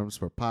platforms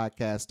for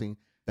podcasting.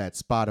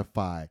 That's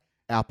Spotify,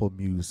 Apple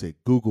Music,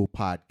 Google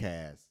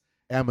Podcasts,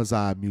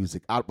 Amazon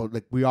Music.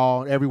 We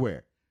all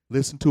everywhere.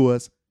 Listen to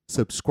us,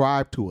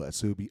 subscribe to us,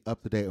 so you'll be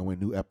up to date on when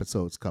new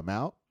episodes come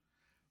out.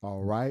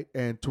 All right.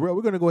 And Terrell,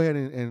 we're going to go ahead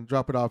and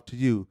drop it off to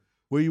you.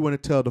 Where you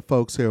want to tell the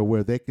folks here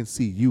where they can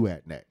see you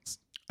at next?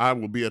 I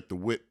will be at the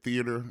Witt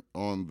Theater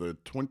on the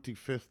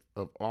 25th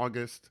of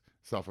August,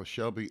 south of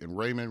Shelby and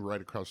Raymond,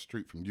 right across the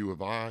street from U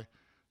of I.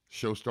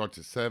 Show starts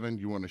at 7.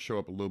 You want to show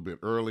up a little bit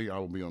early. I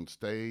will be on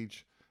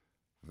stage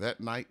that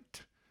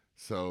night.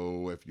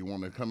 So if you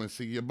want to come and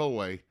see your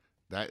boy,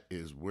 that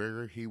is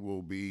where he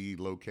will be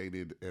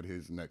located at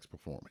his next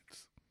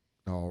performance.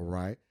 All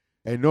right.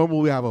 And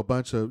normally we have a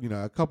bunch of,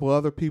 a couple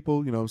other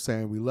people, you know what I'm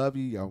saying? We love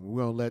you.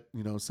 We're going to let,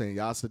 you know what I'm saying,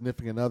 y'all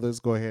significant others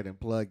go ahead and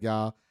plug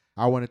y'all.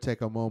 I want to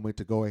take a moment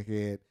to go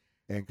ahead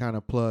and kind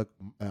of plug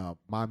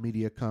my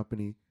media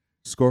company,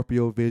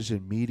 Scorpio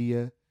Vision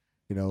Media.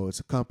 It's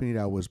a company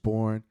that was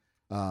born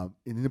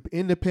in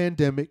the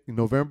pandemic in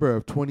November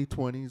of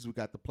 2020. We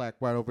got the plaque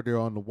right over there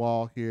on the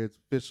wall here. It's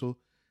official.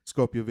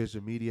 Scorpio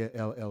Vision Media,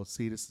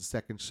 LLC. This is the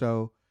second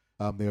show.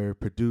 They were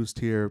produced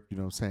here,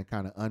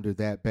 kind of under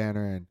that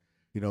banner, and,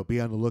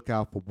 be on the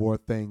lookout for more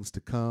things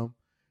to come.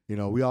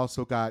 We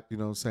also got,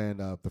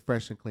 the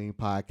Fresh and Clean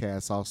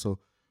podcast also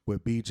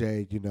with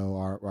BJ,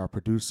 our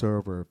producer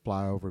over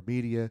Flyover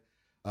Media.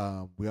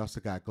 We also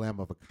got Glam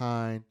of a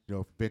Kind,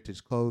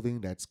 vintage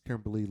clothing. That's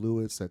Kimberly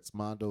Lewis. That's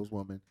Mondo's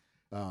woman.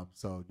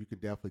 So you can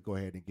definitely go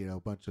ahead and get a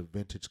bunch of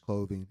vintage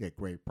clothing at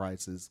great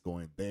prices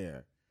going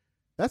there.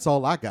 That's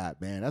all I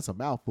got, man. That's a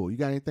mouthful. You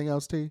got anything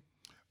else, T?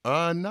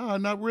 No,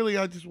 not really.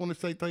 I just want to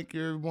say thank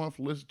you, everyone,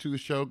 for listening to the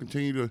show.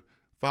 Continue to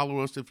follow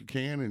us if you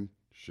can and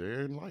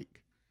share and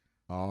like.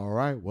 All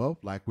right. Well,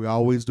 like we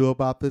always do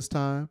about this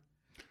time.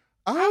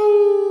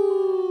 Oh.